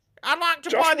tree? I'd like to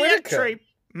Josh buy the egg Whittaker. tree.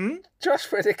 Hmm?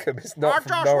 Josh Whittaker is not I'm from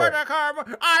Josh Norwich.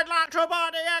 Whittaker. I'd like to buy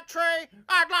the egg tree.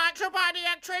 I'd like to buy the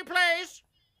egg tree, please.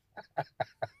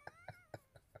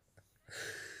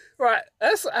 Right,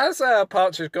 has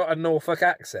Partridge got a Norfolk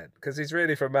accent? Because he's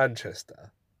really from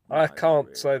Manchester. I No, can't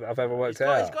really. say that I've ever worked it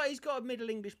out. He's got a Middle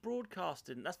English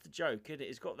broadcasting. That's the joke, isn't it?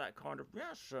 He's got that kind of,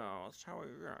 yes, sir, that's how you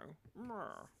go.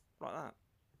 Like that,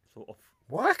 sort of.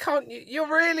 Why can't you? You're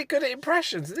really good at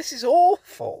impressions. This is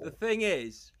awful. The thing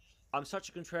is, I'm such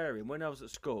a contrarian. When I was at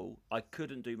school, I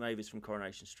couldn't do Mavis from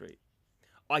Coronation Street.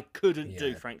 I couldn't do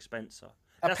Yeah. Frank Spencer.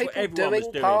 Are That's what people everyone was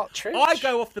doing doing. Partridge? I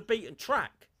go off the beaten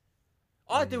track.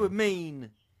 I do a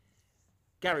mean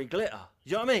Gary Glitter.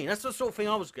 You know what I mean? That's the sort of thing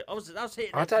I was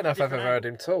hitting. I don't know if I've ever heard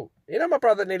him talk. You know, my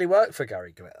brother nearly worked for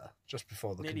Gary Glitter just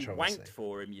before the Nearly controversy. wanked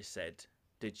for him, you said.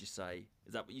 Did you say?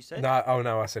 Is that what you said? No, oh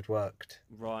no, I said worked.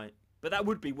 Right. But that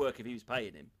would be work if he was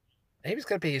paying him. He was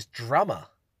going to be his drummer.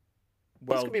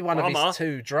 Well, He's going to be one of his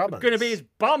two drummers. Going to be his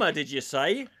bummer, did you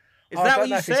say? Is I that don't what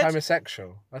know you if he's said?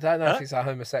 homosexual. I don't know Huh? if he's a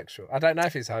homosexual. I don't know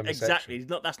if he's homosexual. Exactly.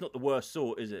 That's not the worst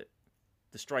sort, is it?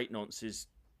 The straight nonce is.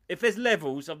 If there's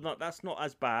levels, that's not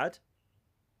as bad.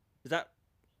 Is that?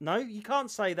 No, you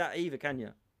can't say that either, can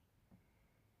you?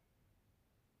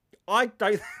 I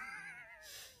don't.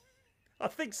 I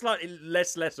think slightly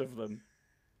less of them.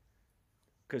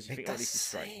 Because you It think at does least it's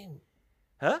straight. seem...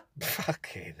 Huh?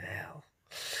 Fucking hell.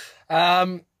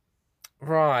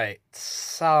 Right.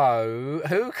 So,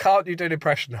 who can't you do an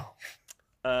impression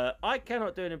of? I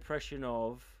cannot do an impression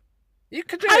of. You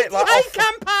could do Heidi it like hi, off...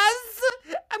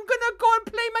 campers! I'm gonna go and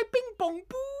play my ping pong.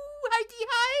 Boo! Heidi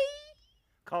hi!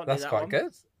 Can't That's do that quite one.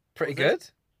 good. Pretty Was good.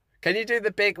 it? Can you do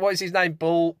the big... What is his name?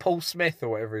 Paul Smith or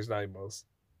whatever his name was.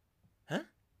 Huh?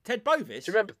 Ted Bovis?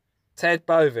 Do you remember? Ted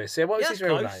Bovis. Yeah, what was Yeah, his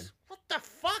real close. name? What the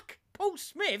fuck? Paul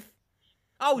Smith?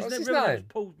 Oh, What's his real name was name?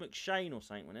 Paul McShane or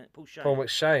something, wasn't it? Paul Shane. Paul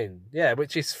McShane. Yeah,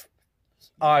 which is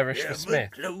Irish for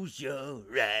Smith. Close your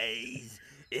eyes.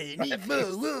 And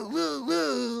woo, woo, woo,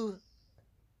 woo.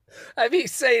 Have you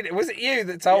seen it? Was it you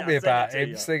that told Yeah, me I sent about it to him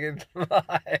you. singing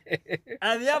live?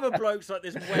 And the other bloke's like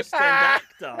this West End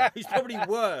actor. He's probably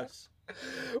worse.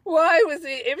 Why was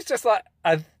he? It was just like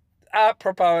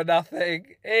apropos of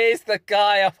nothing. Here's the up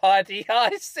off Heidi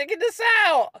High singing us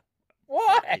out.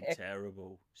 Why? Fucking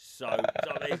terrible. So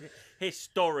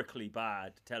historically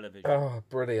bad television. Oh,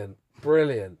 brilliant,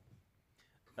 brilliant.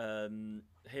 Him.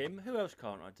 Who else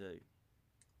can't I do?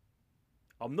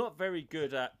 I'm not very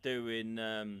good at doing.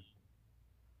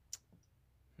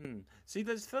 See,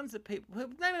 there's ones that people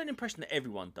name an impression that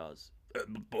everyone does.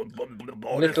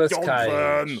 Nicolas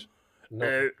Cage.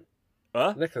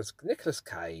 Huh? Nicolas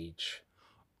Cage.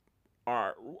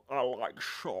 I like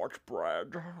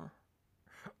shortbread.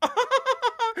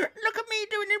 Look at me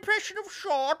doing an impression of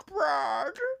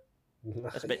shortbread.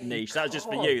 That's a bit niche. That was just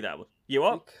for you. That was you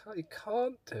what? You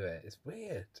can't do it. It's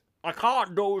weird. I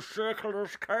can't do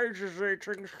Nicolas Cage is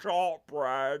eating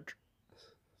shortbread.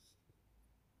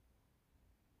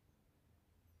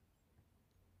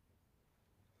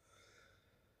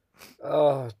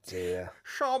 Oh dear.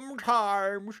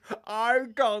 Sometimes I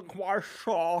dunk my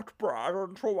shortbread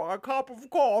into my cup of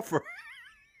coffee.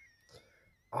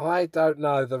 I don't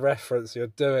know the reference you're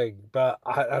doing, but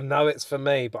I know it's for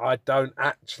me, but I don't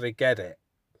actually get it.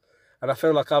 And I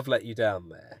feel like I've let you down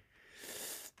there.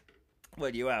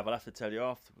 Well, you have. I'll have to tell you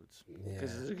afterwards.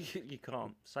 Because you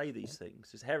can't say these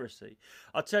things. It's heresy.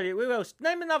 I'll tell you, who else?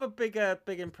 Name another big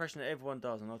impression that everyone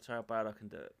does, and I'll tell you how bad I can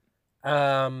do it.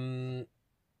 I'm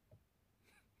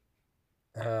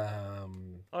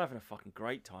having a fucking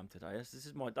great time today. This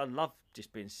is I love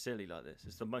just being silly like this.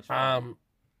 It's the most fun.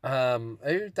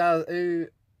 There's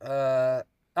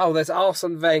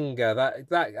Arsene Wenger.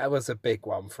 That was a big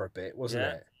one for a bit, wasn't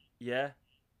it? Yeah.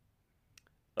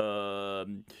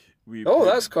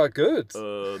 That's quite good.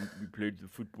 We played the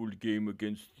football game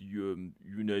against the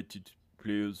United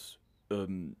players.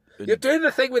 You're doing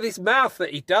the thing with his mouth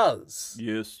that he does.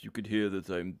 Yes, you could hear that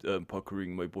I'm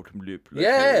puckering my bottom lip.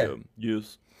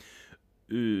 Yes.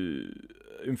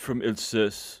 I'm from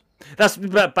Alsace. That's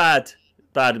bad.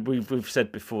 Bad. We've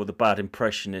said before the bad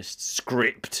impressionist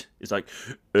script is like,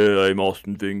 I'm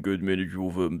Arsene Wenger, manager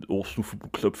of Arsenal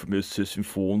Football Club from Alsace in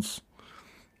France.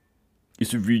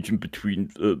 It's a region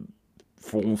between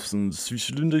France and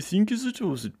Switzerland, I think, is it?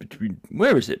 Or is it between...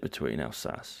 Where is it between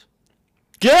Alsace?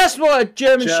 Guess what a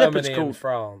German Shepherd's called? And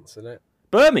France, isn't it?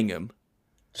 Birmingham?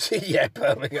 Yeah,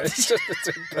 Birmingham. It's just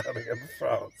between Birmingham and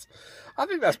France. I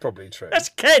think that's probably true. That's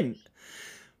Kent.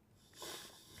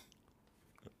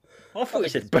 I thought you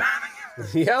said Birmingham.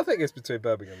 Yeah, I think it's between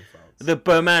Birmingham and France. The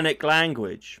Birmanic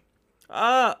language.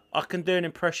 I can do an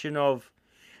impression of...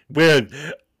 Well,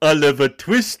 Oliver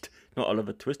Twist... Not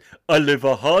Oliver Twist.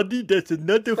 Oliver Hardy, that's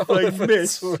another fine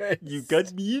mess Twist. you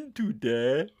got me into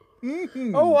there.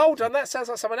 Mm-hmm. Oh, hold on. That sounds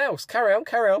like someone else. Carry on.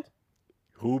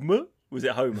 Homer? Was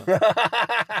it Homer?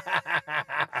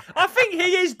 I think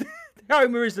he is...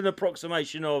 Homer is an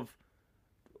approximation of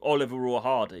Oliver or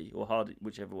Hardy,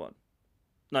 whichever one.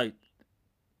 No.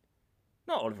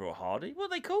 Not Oliver or Hardy. What are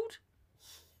they called?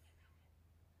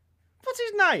 What's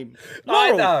his name?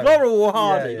 Laurel or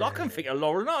Hardy. I couldn't think of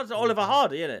Laurel. No, it's Oliver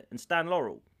Hardy, isn't it? And Stan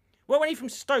Laurel. Well, when he from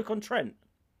Stoke-on-Trent.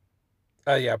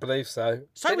 Oh, yeah, I believe so.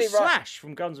 So was Slash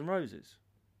from Guns N' Roses.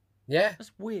 Yeah.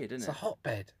 That's weird, isn't it? It's a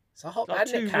hotbed. It's a hotbed. Like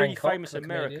two really famous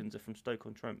Americans are from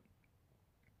Stoke-on-Trent.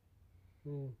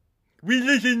 Hmm. Well,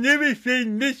 there's another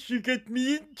fine mess you got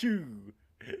me into,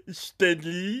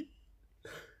 Stanley.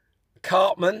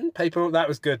 Cartman. People, that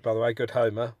was good, by the way. Good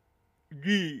Homer.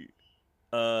 Yeah.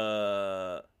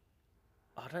 I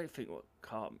don't think what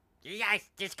Cartman... Yes,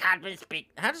 does Cartman speak?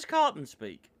 How does Cartman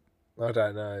speak? I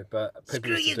don't know, but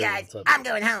people Screw you guys, I'm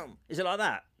going home. Is it like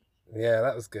that? Yeah,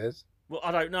 that was good. Well,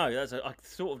 I don't know. I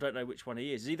sort of don't know which one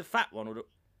he is. Is he the fat one or the...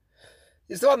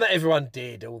 It's the one that everyone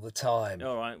did all the time.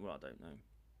 All right, well, I don't know.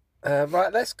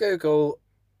 Right, let's Google...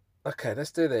 Okay,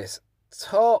 let's do this.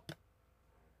 Top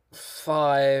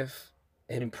 5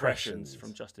 impressions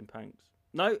from Justin Panks.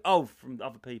 No? Oh, from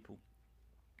other people.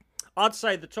 I'd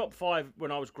say the top 5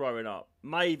 when I was growing up.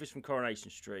 Mavis from Coronation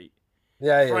Street.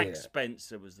 Yeah. Frank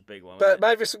Spencer was the big one. But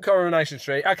Mavis from Coronation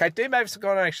Street. Okay, do Mavis from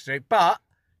Coronation Street, but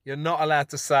you're not allowed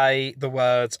to say the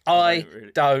words, I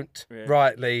don't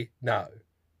rightly know.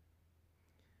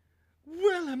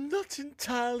 Well, I'm not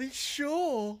entirely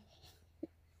sure.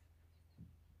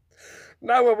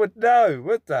 No one would know,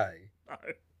 would they?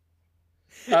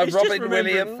 No. It's Robin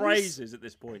Williams. Phrases at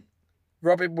this point.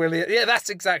 Robin Williams. Yeah, that's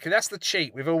the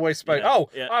cheat. We've always spoken.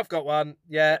 Yeah, I've got one.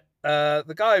 Yeah.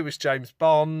 The guy who was James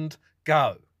Bond.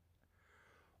 Go.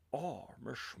 Oh,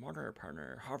 Miss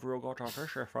Moneypenny, have you got a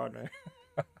fishy funny?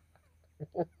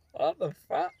 What the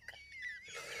fuck?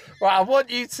 Well, I want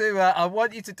you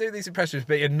to do these impressions,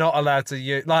 but you're not allowed to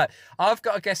use. Like, I've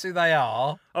got to guess who they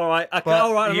are. All right, okay, but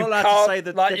all right. I'm you not allowed can't- to say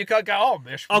the. Like, you can't go on.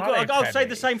 I'll say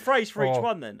the same phrase for each Or-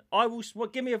 one. Then I will. Well,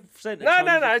 give me a sentence.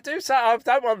 No. Do so. I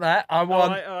don't want that. I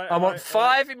want. I want right,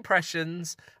 5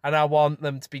 impressions, and I want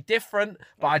them to be different.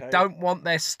 But I Okay. don't want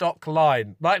their stock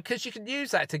line, like because you can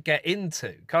use that to get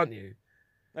into, can't you?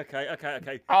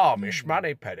 Okay. Oh, Miss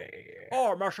Moneypenny.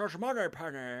 Oh, Mrs.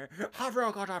 Moneypenny, have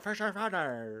you got a fish and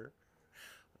penny?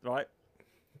 Right.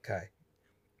 Okay.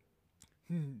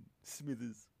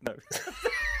 Smithers. No.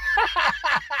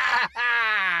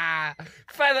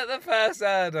 Fell at the first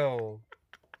hurdle.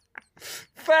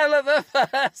 Fell at the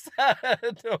first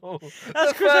hurdle.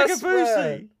 That's Chris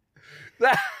Akabusi.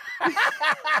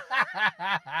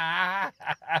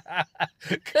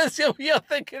 Because you're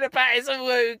thinking about his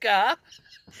awooga.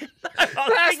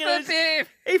 That's the diff.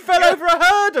 He fell over a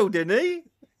hurdle, didn't he?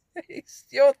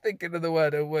 You're thinking of the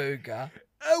word awooga.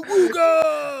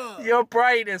 Awooga! Your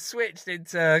brain has switched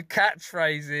into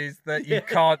catchphrases that you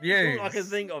can't use. All I can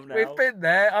think of now. We've been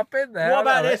there. I've been there. What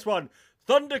about this one?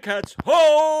 Thundercats,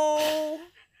 ho!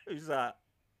 Who's that?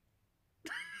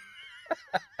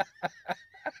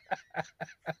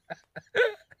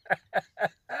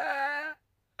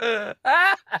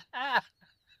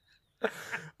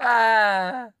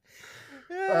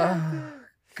 Oh,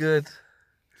 good.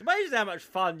 It's amazing how much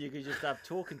fun you can just have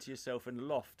talking to yourself in the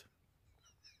loft.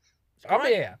 It's I'm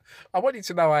great. here. I want you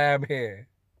to know I am here.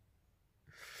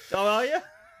 Oh, are you?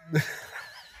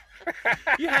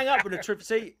 You hang up with a trip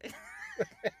seat.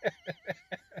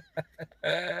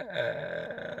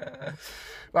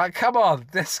 Right, come on.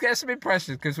 Let's get some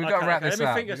impressions because we've got to wrap this Let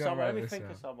up. me think of We've got to someone. wrap Let me this think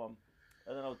up. of someone,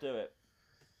 and then I'll do it.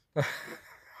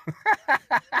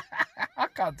 I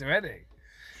can't do any.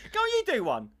 Go on, you do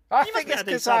one. I You think must it's be able to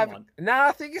do because I someone. No,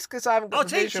 I think it's because I haven't got I'll the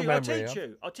teach visual you. I'll memory. teach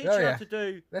you. I'll teach Oh, you yeah. how to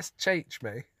do. Let's teach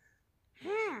me.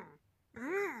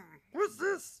 What's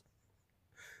this?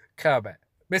 Kermit.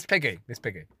 Miss Piggy. Miss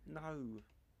Piggy. No.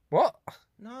 What?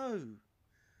 No.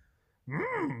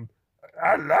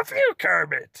 I love you,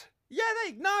 Kermit. Yeah,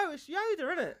 no, it's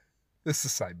Yoda, isn't it? It's the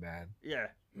same man. Yeah.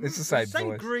 It's the same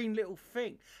voice. green little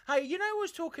thing. Hey, you know, I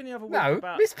was talking the other week No,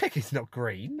 about. Miss Piggy's not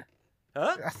green.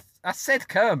 Huh? I said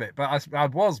Kermit, but I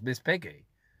was Miss Piggy.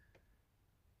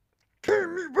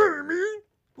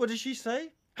 What did she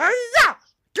say? Hey-ya!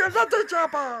 Get on the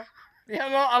chopper! You're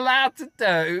not allowed to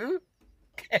do.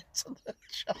 Get to the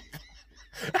chopper.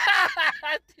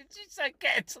 Did you say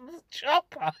get to the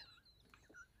chopper?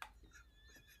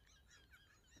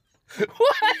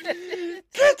 What?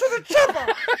 Get to the chopper!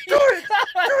 Do it!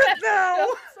 Do it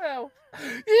now!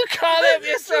 You can't help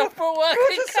yourself but working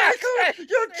Motorcycle,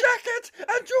 your jacket,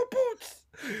 and your boots!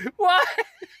 Why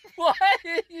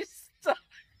are you stuck?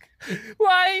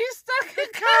 Why are you stuck in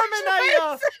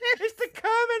Terminator! catchphrases? It's the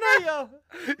Terminator!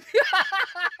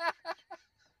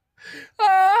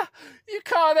 You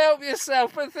can't help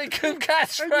yourself but think of I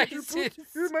need your boots,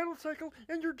 catchphrases. your motorcycle,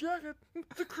 and your jacket.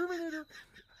 The Criminator.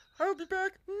 I'll be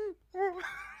back.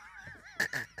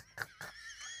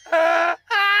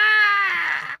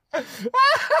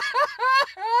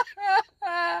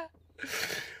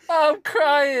 I'm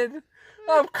crying.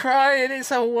 I'm crying.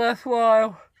 It's all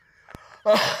worthwhile.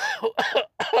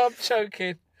 I'm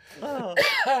choking. Oh.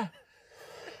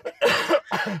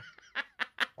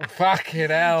 Fucking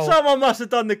hell. Someone must have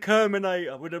done the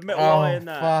Terminator with a metal eye in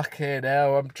that. Fucking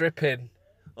hell. I'm dripping.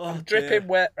 Oh, I'm dripping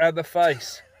wet around the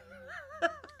face.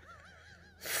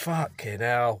 Fucking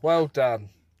hell. Well done.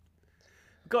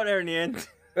 Got there in the end.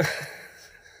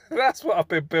 That's what I've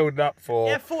been building up for.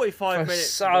 Yeah, 45 For minutes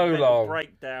so of a mental long.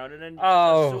 breakdown, and then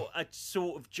Oh. a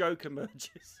sort of joke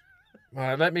emerges.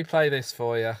 Right, let me play this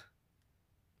for you.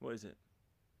 What is it?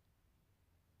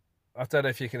 I don't know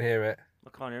if you can hear it. I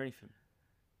can't hear anything.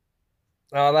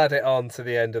 I'll add it on to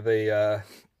the end of the.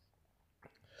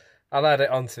 I'll add it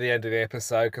on to the end of the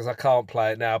episode because I can't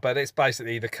play it now. But it's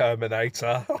basically the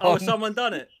Terminator Oh, has someone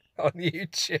done it? on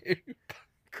YouTube.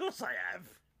 Of course I have.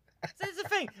 So it's the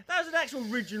thing. That was an actual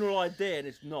original idea, and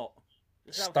it's not.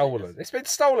 It's how Stolen. It's been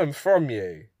stolen from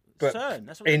you. But CERN.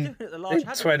 That's what they're doing at the Large in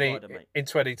Hadron 20 Collider, mate. in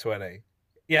 2020.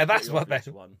 Yeah, that's Pretty what they.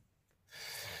 obvious one.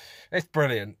 It's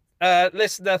brilliant.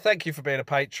 Listener, thank you for being a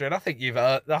patron. I think we've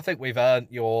earned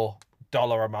your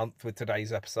 $1 a month with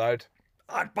today's episode.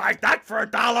 I'd buy that for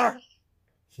 $1.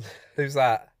 Who's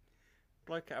that?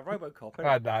 Bloke at a Robocop.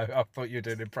 I innit? know. I thought you'd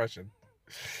do an impression.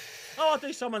 Oh, I'll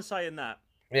do someone saying that.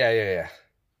 Yeah.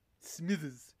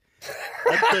 Smithers.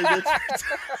 I'd say that.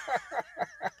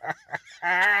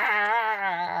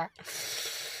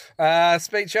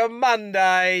 Speak to you on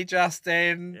Monday,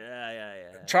 Justin.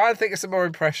 Yeah. Try and think of some more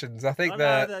impressions. I think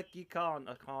that you can't.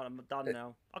 I can't. I'm done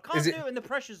now. I can't Is do it when the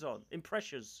pressure's on.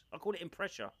 Impressures. I call it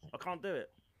impressure. I can't do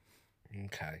it.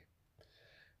 Okay.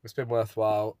 It's been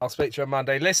worthwhile. I'll speak to you on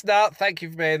Monday. Listener, thank you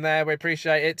for being there. We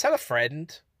appreciate it. Tell a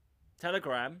friend.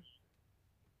 Telegram.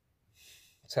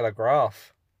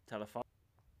 Telegraph. Telephone.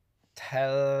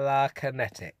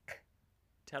 Telekinetic.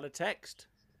 Teletext.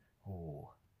 Ooh.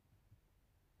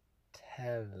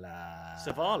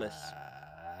 Savalis.